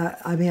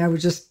 I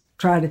would just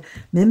try to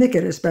mimic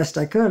it as best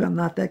I could. I'm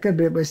not that good,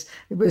 but it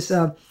was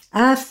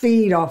I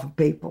feed off of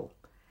people.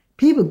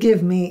 People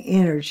give me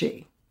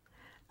energy.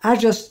 I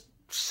just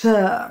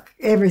suck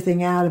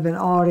everything out of an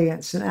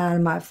audience and out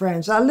of my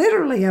friends. I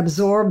literally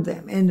absorb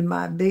them into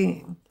my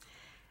being.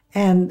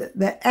 And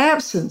the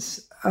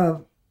absence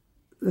of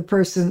the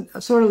person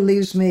sort of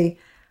leaves me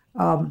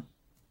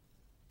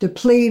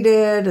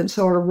depleted and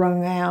sort of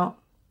wrung out.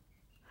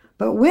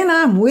 But when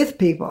I'm with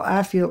people,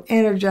 I feel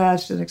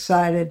energized and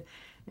excited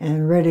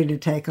and ready to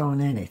take on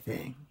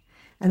anything.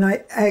 And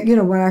I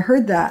when I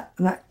heard that,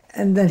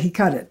 and then he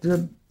cut it.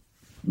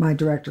 My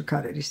director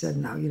cut it. He said,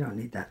 "No, you don't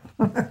need that."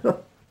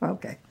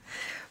 Okay.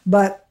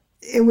 But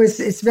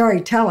it's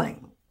very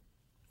telling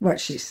what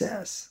she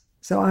says.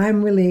 So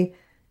I'm really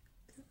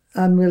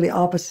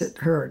opposite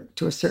her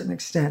to a certain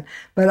extent.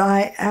 But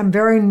I am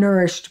very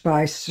nourished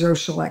by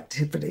social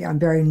activity. I'm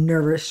very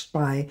nourished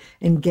by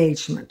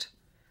engagement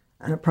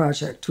in a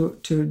project to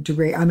a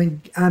degree.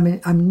 I'm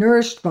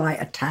nourished by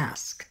a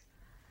task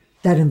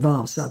that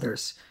involves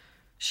others.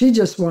 She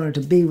just wanted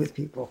to be with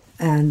people,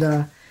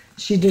 and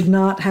she did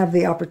not have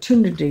the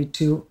opportunity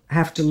to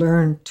have to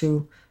learn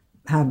to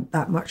have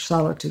that much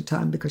solitude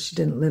time because she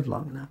didn't live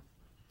long enough.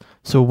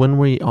 So when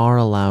we are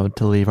allowed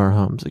to leave our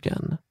homes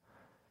again,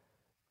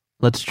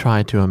 let's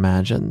try to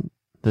imagine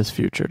this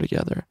future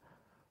together.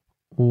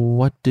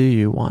 What do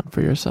you want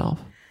for yourself?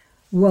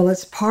 Well,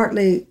 it's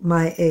partly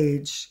my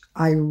age.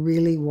 I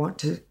really want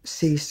to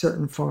see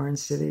certain foreign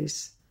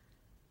cities.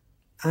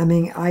 I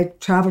mean, I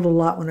traveled a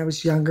lot when I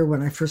was younger,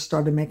 when I first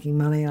started making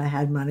money, and I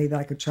had money that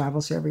I could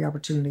travel, so every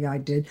opportunity I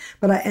did.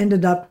 But I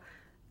ended up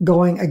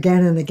going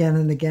again and again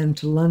and again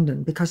to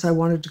London because I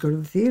wanted to go to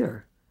the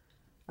theater.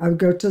 I would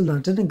go to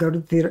London and go to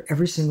the theater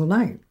every single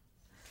night.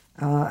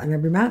 And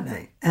every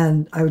matinee.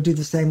 And I would do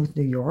the same with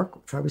New York,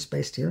 if I was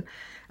based here.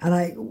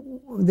 And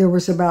there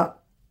was about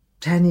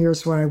 10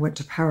 years where I went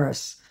to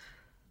Paris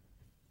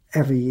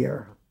every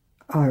year,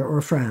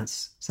 or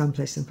France,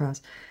 someplace in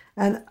France.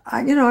 And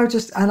I've been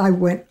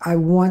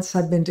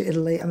to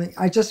Italy. I mean,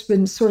 I've just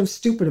been sort of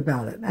stupid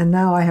about it. And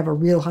now I have a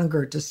real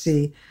hunger to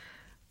see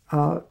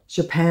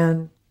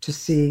Japan, to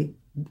see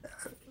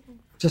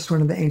just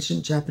one of the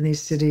ancient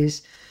Japanese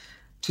cities,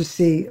 to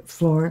see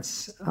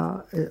Florence.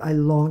 I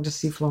long to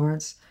see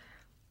Florence.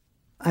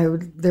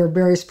 There are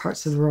various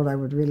parts of the world I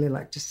would really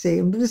like to see.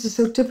 And this is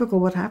so typical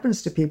what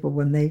happens to people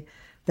when they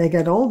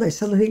get old. They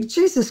suddenly think,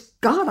 Jesus,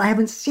 God, I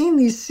haven't seen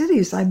these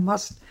cities. I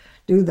must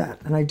do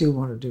that. And I do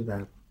want to do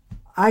that.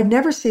 I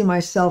never see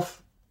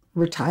myself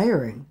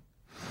retiring.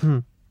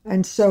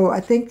 And so I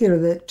think,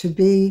 that to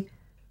be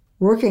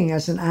working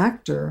as an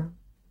actor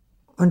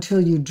until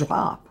you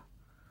drop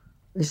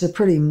is a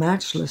pretty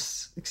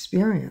matchless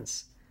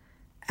experience.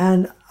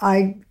 And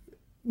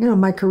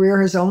my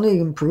career has only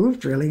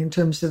improved really in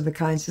terms of the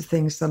kinds of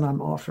things that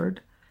I'm offered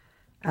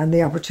and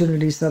the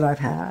opportunities that I've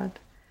had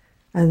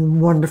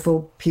and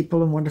wonderful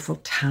people and wonderful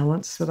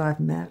talents that I've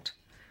met.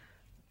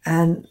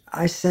 And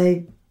I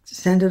say,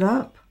 send it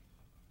up.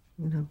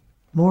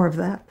 More of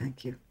that,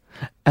 thank you.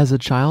 As a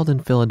child in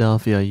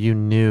Philadelphia, you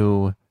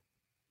knew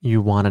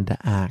you wanted to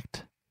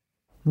act.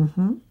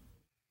 Mm-hmm.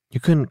 You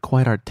couldn't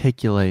quite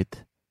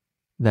articulate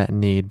that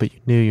need, but you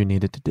knew you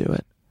needed to do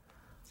it.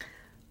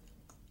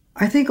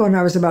 I think when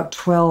I was about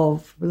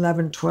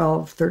 11,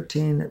 12,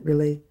 13, it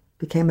really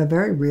became a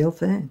very real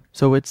thing.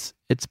 So it's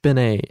been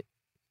a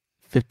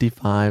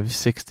 55,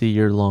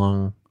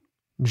 60-year-long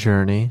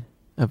journey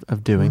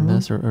of doing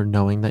this or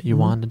knowing that you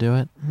want to do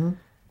it. Mm-hmm.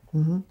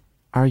 Mm-hmm.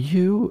 Are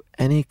you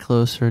any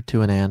closer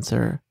to an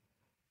answer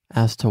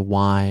as to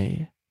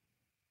why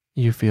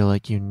you feel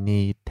like you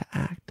need to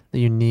act, that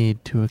you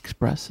need to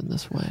express in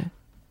this way?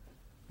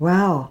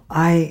 Wow,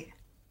 I've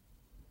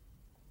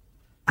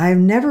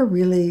never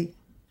really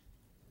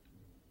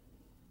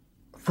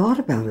thought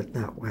about it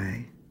that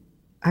way.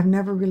 I've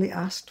never really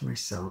asked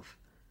myself.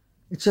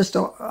 It's just,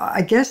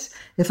 I guess,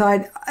 in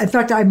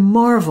fact, I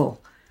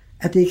marvel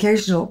at the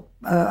occasional,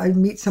 I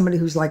meet somebody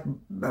who's like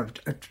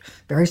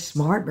very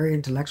smart, very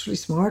intellectually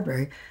smart,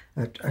 very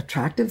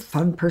attractive,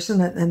 fun person,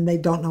 and they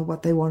don't know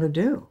what they want to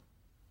do.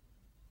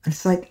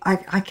 It's like,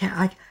 I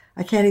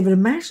can't even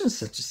imagine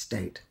such a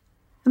state.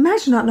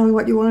 Imagine not knowing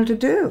what you wanted to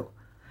do,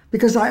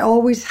 because I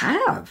always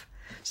have.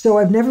 So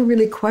I've never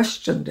really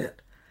questioned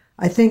it.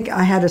 I think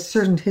I had a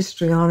certain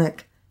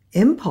histrionic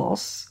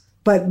impulse,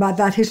 but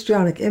that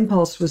histrionic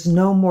impulse was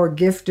no more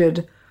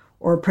gifted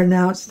or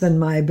pronounced than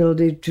my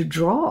ability to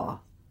draw,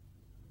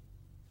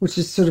 which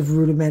is sort of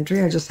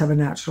rudimentary. I just have a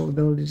natural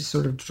ability to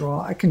sort of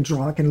draw. I can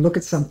look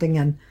at something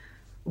and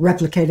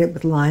replicate it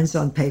with lines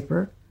on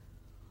paper.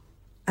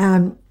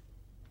 And,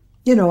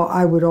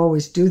 I would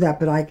always do that,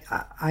 but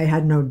I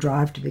had no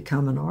drive to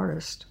become an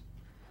artist.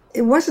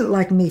 It wasn't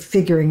like me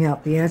figuring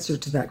out the answer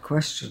to that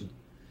question,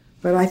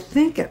 but I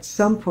think at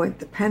some point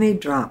the penny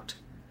dropped.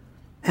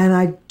 And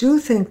I do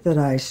think that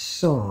I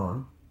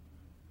saw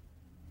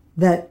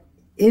that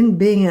in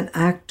being an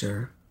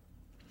actor,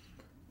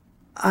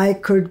 I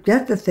could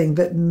get the thing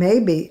that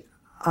maybe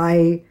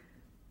I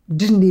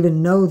didn't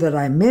even know that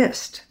I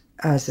missed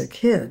as a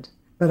kid,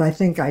 but I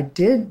think I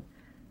did.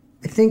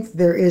 I think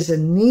there is a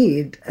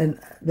need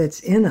that's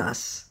in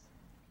us,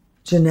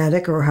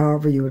 genetic or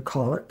however you would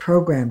call it,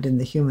 programmed in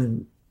the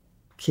human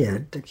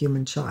kid, the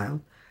human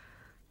child,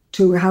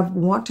 to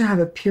want to have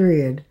a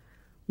period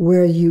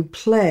where you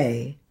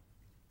play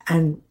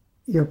and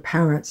your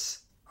parents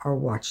are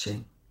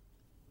watching,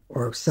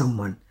 or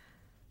someone.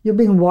 You're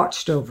being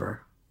watched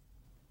over.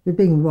 You're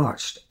being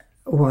watched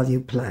while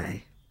you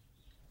play,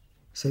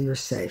 so you're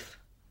safe.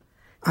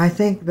 I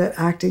think that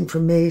acting for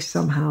me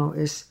somehow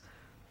is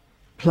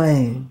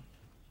playing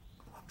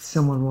with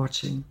someone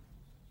watching.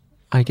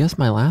 I guess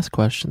my last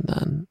question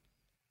then,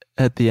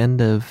 at the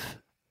end of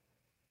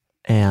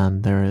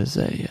Anne, there is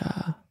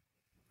a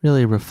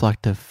really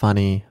reflective,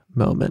 funny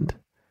moment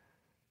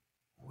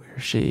where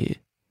she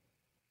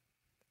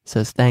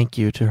says thank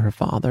you to her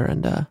father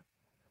and a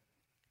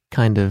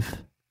kind of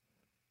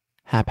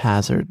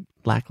haphazard,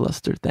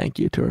 lackluster thank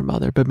you to her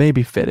mother, but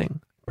maybe fitting,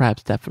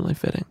 perhaps definitely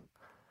fitting.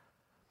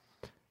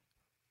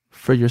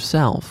 For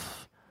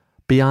yourself,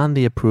 beyond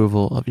the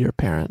approval of your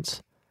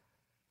parents,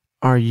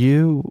 are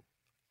you,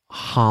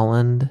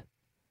 Holland,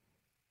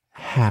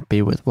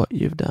 happy with what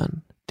you've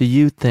done? Do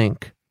you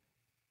think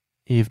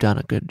you've done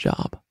a good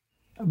job?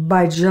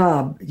 By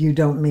job, you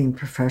don't mean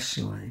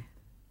professionally.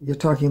 You're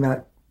talking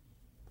about,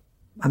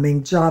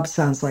 job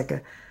sounds like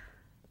a...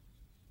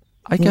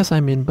 I guess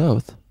I mean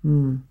both.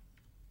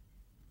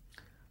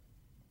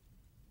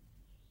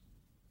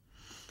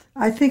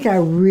 I think I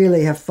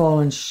really have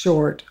fallen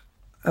short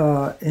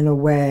in a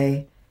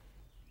way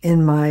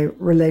in my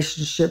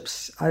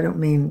relationships. I don't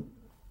mean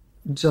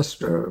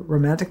just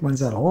romantic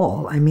ones at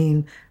all. I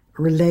mean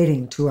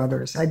relating to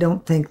others. I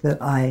don't think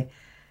that I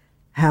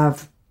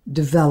have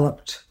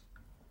developed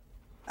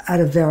at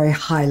a very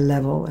high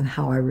level in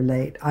how I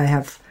relate. I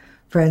have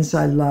friends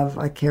I love,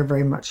 I care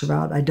very much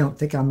about. I don't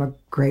think I'm a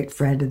great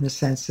friend in the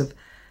sense of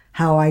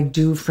how I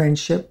do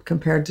friendship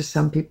compared to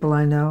some people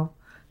I know.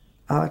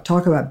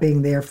 Talk about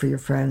being there for your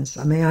friends.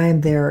 I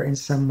am there in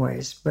some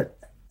ways, but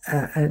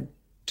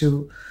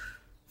to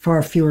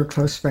far fewer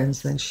close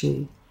friends than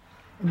she.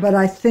 But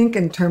I think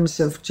in terms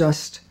of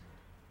just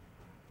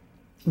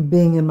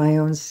being in my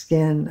own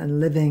skin and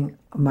living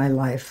my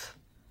life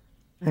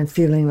and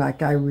feeling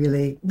like I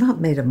really not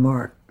made a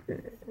mark,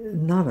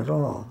 not at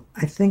all.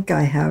 I think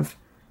I have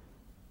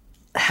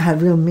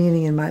had real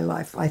meaning in my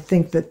life. I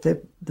think that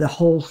the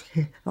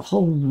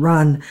whole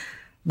run,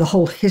 the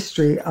whole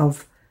history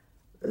of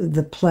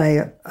the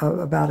play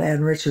about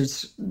Ann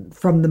Richards,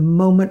 from the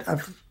moment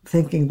of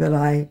thinking that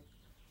I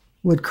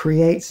would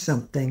create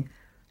something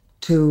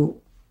to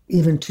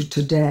even to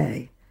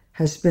today,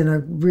 has been a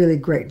really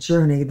great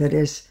journey that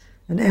is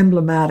an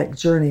emblematic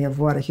journey of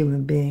what a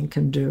human being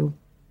can do,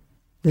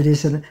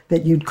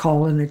 that you'd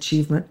call an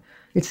achievement.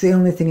 It's the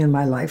only thing in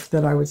my life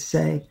that I would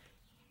say,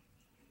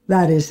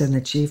 that is an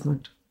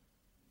achievement.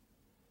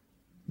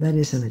 That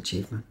is an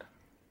achievement.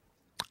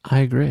 I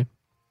agree.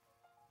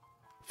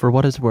 For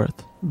what it's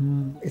worth.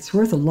 It's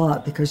worth a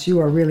lot because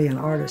you are really an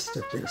artist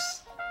at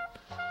this.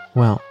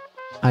 Well,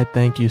 I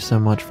thank you so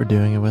much for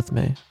doing it with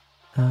me.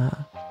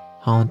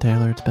 Holland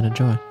Taylor, it's been a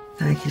joy.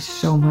 Thank you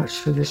so much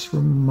for this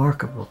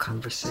remarkable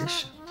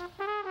conversation.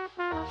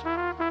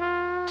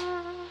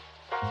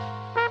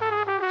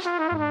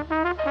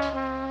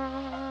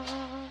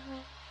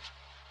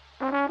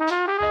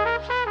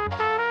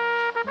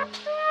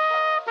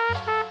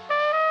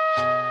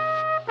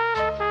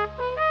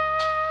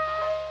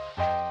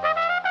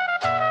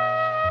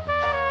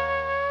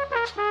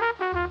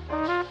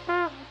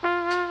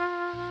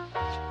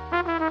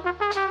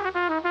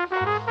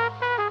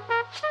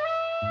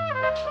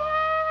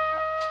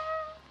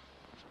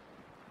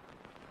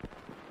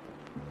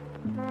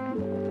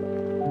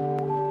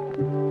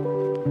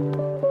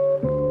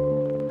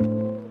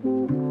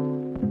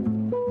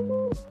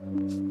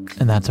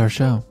 And that's our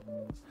show.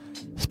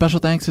 Special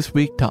thanks this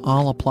week to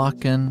Alla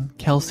Plotkin,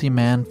 Kelsey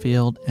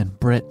Manfield, and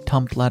Britt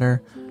Tumpletter.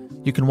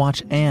 You can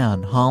watch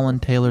Anne,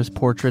 Holland Taylor's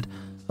portrait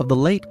of the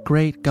late,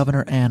 great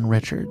Governor Ann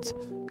Richards,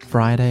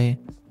 Friday,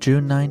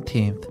 June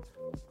 19th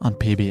on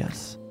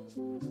PBS.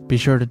 Be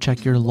sure to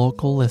check your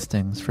local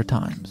listings for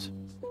times.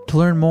 To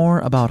learn more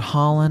about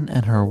Holland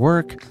and her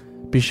work,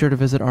 be sure to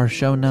visit our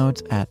show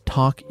notes at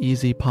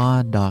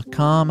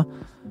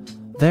talkeasypod.com.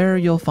 There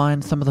you'll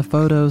find some of the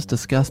photos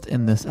discussed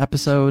in this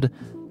episode,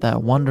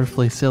 that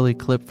wonderfully silly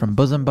clip from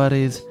Bosom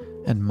Buddies,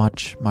 and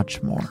much,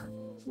 much more.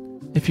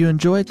 If you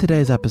enjoyed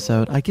today's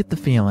episode, I get the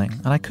feeling,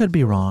 and I could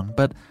be wrong,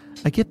 but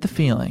I get the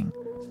feeling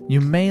you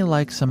may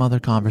like some other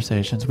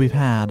conversations we've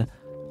had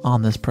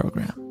on this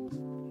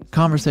program.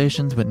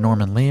 Conversations with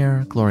Norman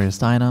Lear, Gloria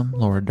Steinem,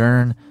 Laura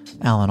Dern,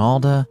 Alan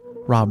Alda,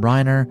 Rob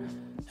Reiner,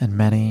 and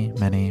many,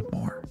 many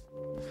more.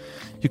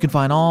 You can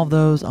find all of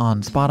those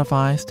on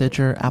Spotify,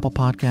 Stitcher, Apple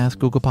Podcasts,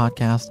 Google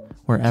Podcasts,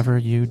 wherever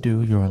you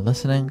do your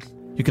listening.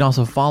 You can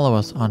also follow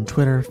us on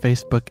Twitter,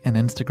 Facebook, and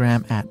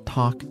Instagram at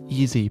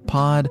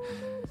TalkEasyPod.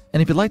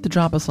 And if you'd like to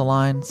drop us a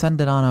line, send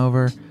it on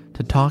over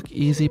to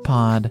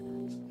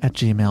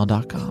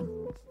talkeasypod@gmail.com.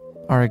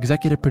 Our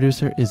executive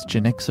producer is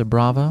Janixa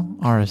Bravo.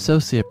 Our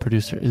associate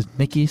producer is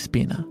Nikki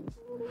Spina.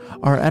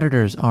 Our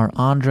editors are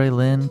Andre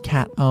Lynn,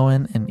 Kat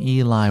Owen, and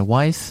Eli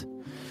Weiss.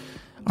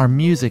 Our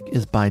music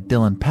is by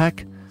Dylan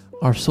Peck.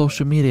 Our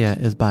social media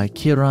is by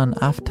Kiran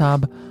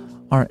Aftab.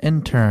 Our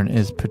intern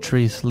is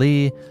Patrice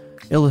Lee.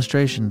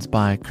 Illustrations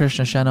by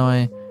Krishna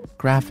Shenoy.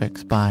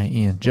 Graphics by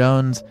Ian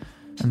Jones.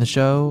 And the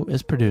show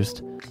is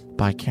produced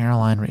by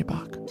Caroline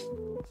Reebok.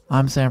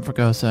 I'm Sam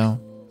Fragoso.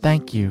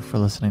 Thank you for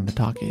listening to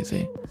Talk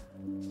Easy.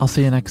 I'll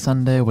see you next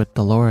Sunday with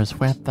Dolores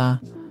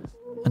Huerta.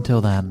 Until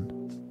then,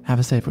 have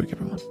a safe week,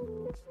 everyone.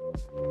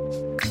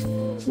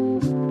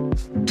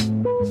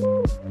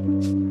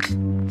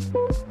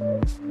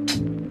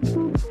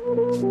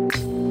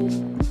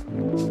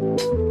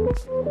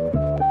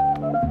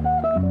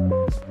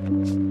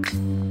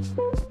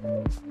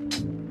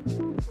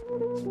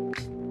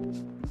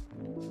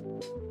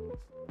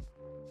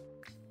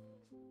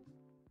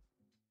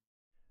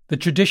 The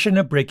tradition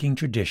of breaking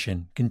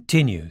tradition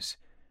continues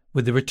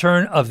with the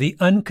return of the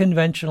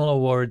Unconventional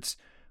Awards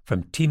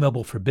from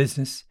T-Mobile for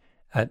Business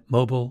at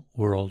Mobile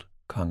World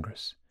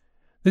Congress.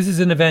 This is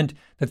an event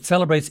that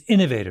celebrates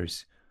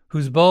innovators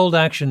whose bold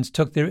actions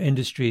took their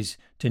industries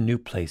to new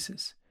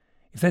places.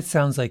 If that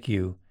sounds like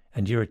you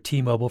and you're a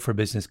T-Mobile for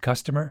Business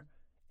customer,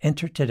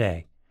 enter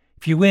today.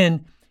 If you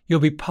win, you'll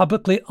be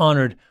publicly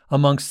honored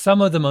amongst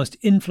some of the most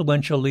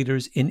influential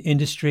leaders in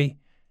industry.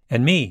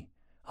 And me,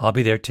 I'll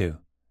be there too.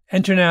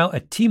 Enter now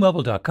at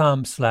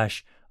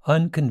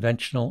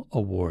T-Mobile.com/unconventional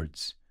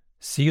awards.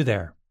 See you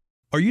there.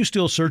 Are you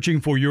still searching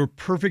for your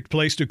perfect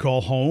place to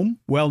call home?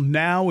 Well,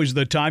 now is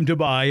the time to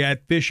buy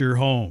at Fisher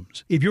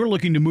Homes. If you're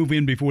looking to move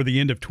in before the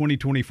end of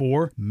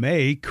 2024,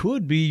 May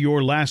could be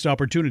your last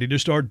opportunity to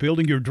start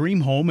building your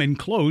dream home and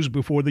close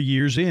before the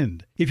year's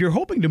end. If you're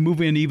hoping to move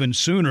in even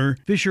sooner,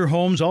 Fisher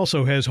Homes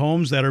also has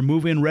homes that are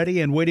move-in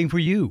ready and waiting for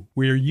you,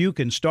 where you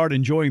can start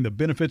enjoying the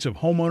benefits of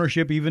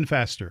homeownership even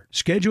faster.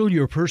 Schedule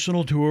your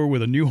personal tour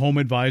with a new home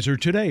advisor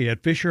today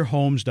at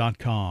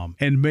FisherHomes.com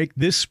and make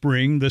this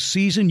spring the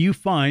season you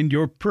find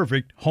your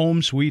perfect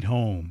home sweet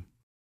home.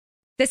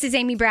 This is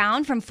Amy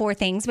Brown from 4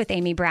 Things with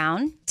Amy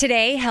Brown.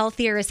 Today,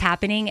 healthier is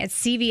happening at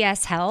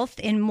CVS Health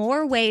in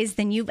more ways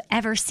than you've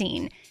ever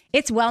seen.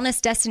 It's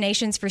wellness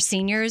destinations for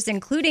seniors,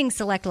 including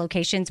select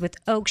locations with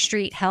Oak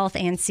Street Health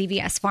and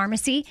CVS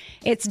Pharmacy.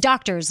 It's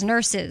doctors,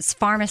 nurses,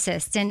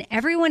 pharmacists, and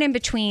everyone in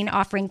between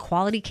offering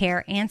quality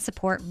care and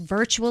support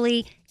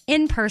virtually,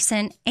 in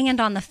person,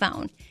 and on the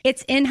phone.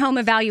 It's in-home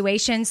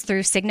evaluations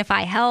through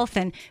Signify Health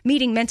and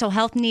meeting mental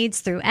health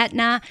needs through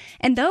Aetna.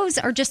 And those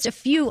are just a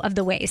few of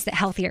the ways that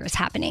healthier is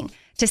happening.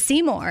 To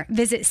see more,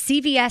 visit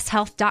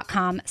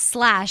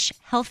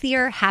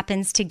cvshealth.com/healthier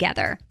happens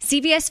together.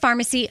 CVS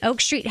Pharmacy,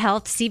 Oak Street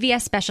Health,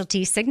 CVS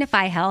Specialty,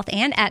 Signify Health,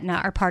 and Aetna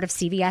are part of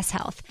CVS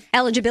Health.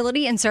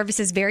 Eligibility and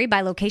services vary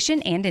by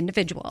location and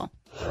individual.